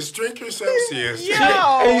 Celsius, drink your Celsius. Yo.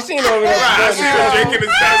 Hey, you seen over there? I see her drinking the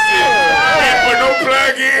Celsius. Can't put no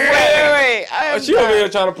plug in. Wait. She over here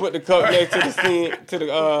trying to put the cup next to the scene, to the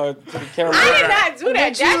camera. I did not do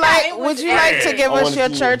that. Would you like to give us your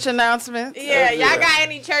church announcements? Yeah, y'all got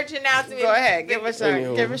any church announcements? Go ahead, give us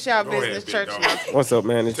your business church announcements. What's up,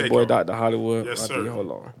 man? It's your boy Dr. Hollywood. Yes, sir.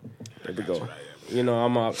 Hold on. There we go.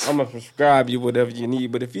 I'm gonna prescribe you whatever you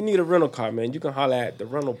need. But if you need a rental car, man, you can holler at the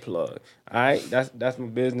rental plug. All right, that's my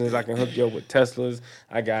business. I can hook you up with Teslas.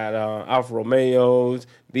 I got Alfa Romeos,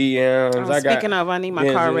 BMs. I need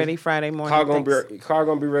my car ready Friday morning. Car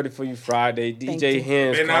gonna be ready for you Friday. DJ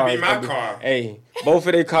Hen's Better car. not be my car. Hey, both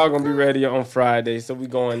of their car gonna be ready on Friday, so we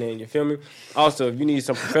going in. You feel me? Also, if you need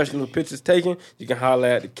some professional pictures taken, you can holler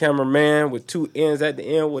at the cameraman with 2 N's at the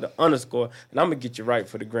end with an underscore, and I'm gonna get you right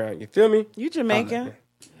for the ground. You feel me? You Jamaican?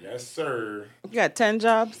 Yes, sir. You got 10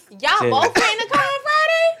 jobs? Y'all both in the car on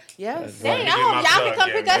Friday? Yes. Dang, I hope y'all can come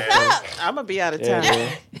pick us up. I'm gonna be out of town.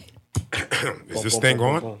 Is this thing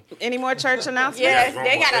on? Any more church announcements? Yes,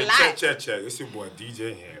 they got a lot. Check. It's your boy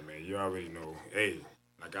DJ Hen, man. You already know. Hey,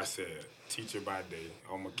 like I said, teacher by day.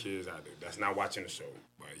 All my kids out there that's not watching the show,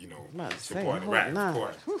 but support it. Right, of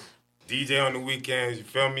course. DJ on the weekends. You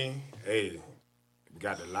feel me? Hey, we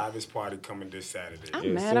got the livest party coming this Saturday.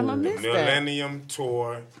 I'm mad I'm gonna miss that. Millennium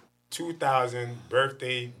Tour 2000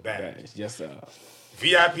 birthday bash. Yes, sir.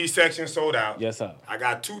 VIP section sold out. Yes, sir. I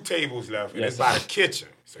got 2 tables left, and Yes, it's by the kitchen.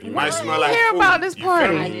 So you might smell like hear food. about this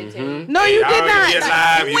party. I did too. No, you did not. Get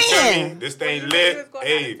live, you feel me? When? This thing lit.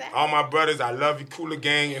 Hey, all my brothers, I love you. Cooler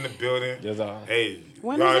gang in the building. Yes, sir. Hey,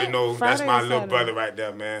 When you is already it? know Friday that's my or little Saturday? brother right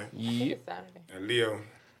there, man. Yeah. And Leo,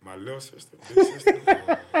 my little sister, big sister.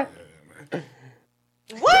 Yeah, man.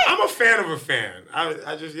 What? I'm a fan of a fan. I was.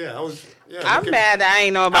 I'm mad that I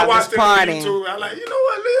ain't know I about watched this it on party. YouTube. I'm like, you know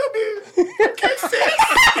what, Leah B?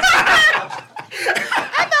 I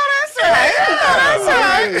know that's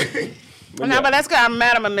right. But No, but that's good. I'm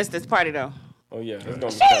mad I'm gonna miss this party though. Oh yeah, it's gonna be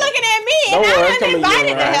She fun. looking at me, Don't and worry, I it's done coming invited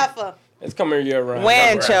year the round. heifer. It's coming year round.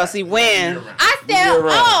 When, Chelsea? When? I said, Year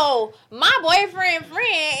round. oh, my boyfriend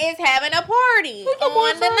friend is having a party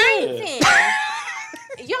on the 19th.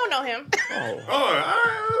 You don't know him.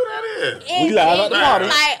 Oh, who that is? And, We live at the party.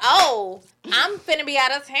 Like, oh, I'm finna be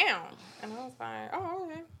out of town. And I was like, oh,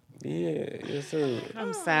 okay. Yeah, yes sir.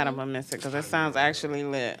 I'm sad I'm gonna miss it because it sounds actually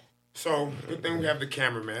lit. So, good thing we have the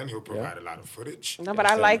cameraman. He'll provide a lot of footage. No, but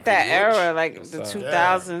I like that era, like the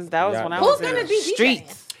 2000s. That was when I was in the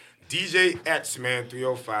streets. DJ X, man,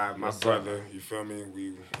 305, my brother, you feel me?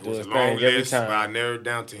 It was a his long thing every list, time. but I narrowed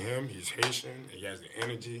down to him. He's Haitian, he has the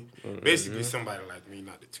energy. Basically, somebody like me,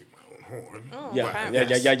 not to toot my own horn.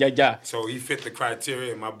 Yeah. So he fit the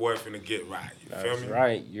criteria, and my boy finna get right. You feel me?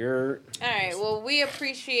 Right, you're. All right. Well, we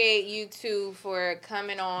appreciate you two for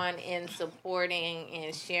coming on and supporting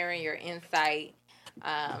and sharing your insight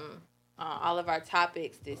on all of our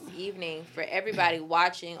topics this evening. For everybody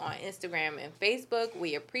watching on Instagram and Facebook,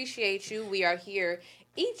 we appreciate you. We are here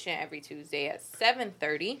each and every Tuesday at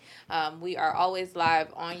 7:30. We are always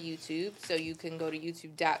live on YouTube, so you can go to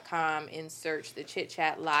youtube.com and search the Chit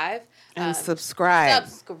Chat Live. And subscribe.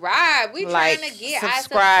 We trying to get our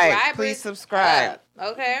subscribe. subscribers Please subscribe. up,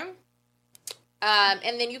 okay?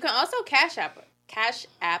 And then you can also cash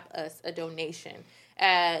app us a donation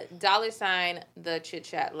at $, the Chit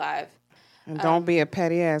Chat Live. And don't be a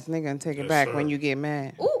petty ass nigga and take it back when you get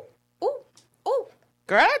mad. Ooh.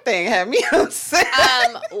 Girl, that thing had me upset.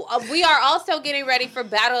 We are also getting ready for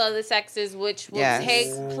Battle of the Sexes, which will take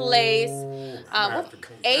place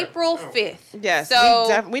April 5th. Yes,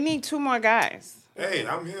 so we need 2 more guys. Hey,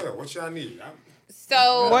 I'm here. What y'all need?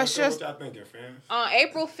 What's what y'all thinking, fans? On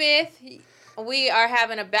April 5th, we are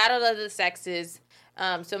having a Battle of the Sexes.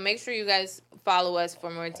 So make sure you guys follow us for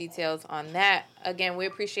more details on that. Again, we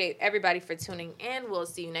appreciate everybody for tuning in. We'll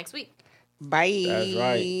see you next week. Bye. That's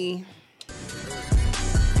right.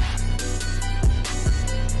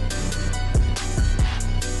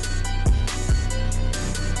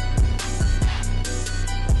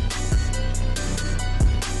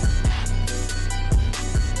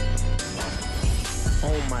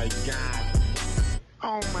 Oh my God.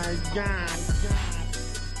 Oh my God.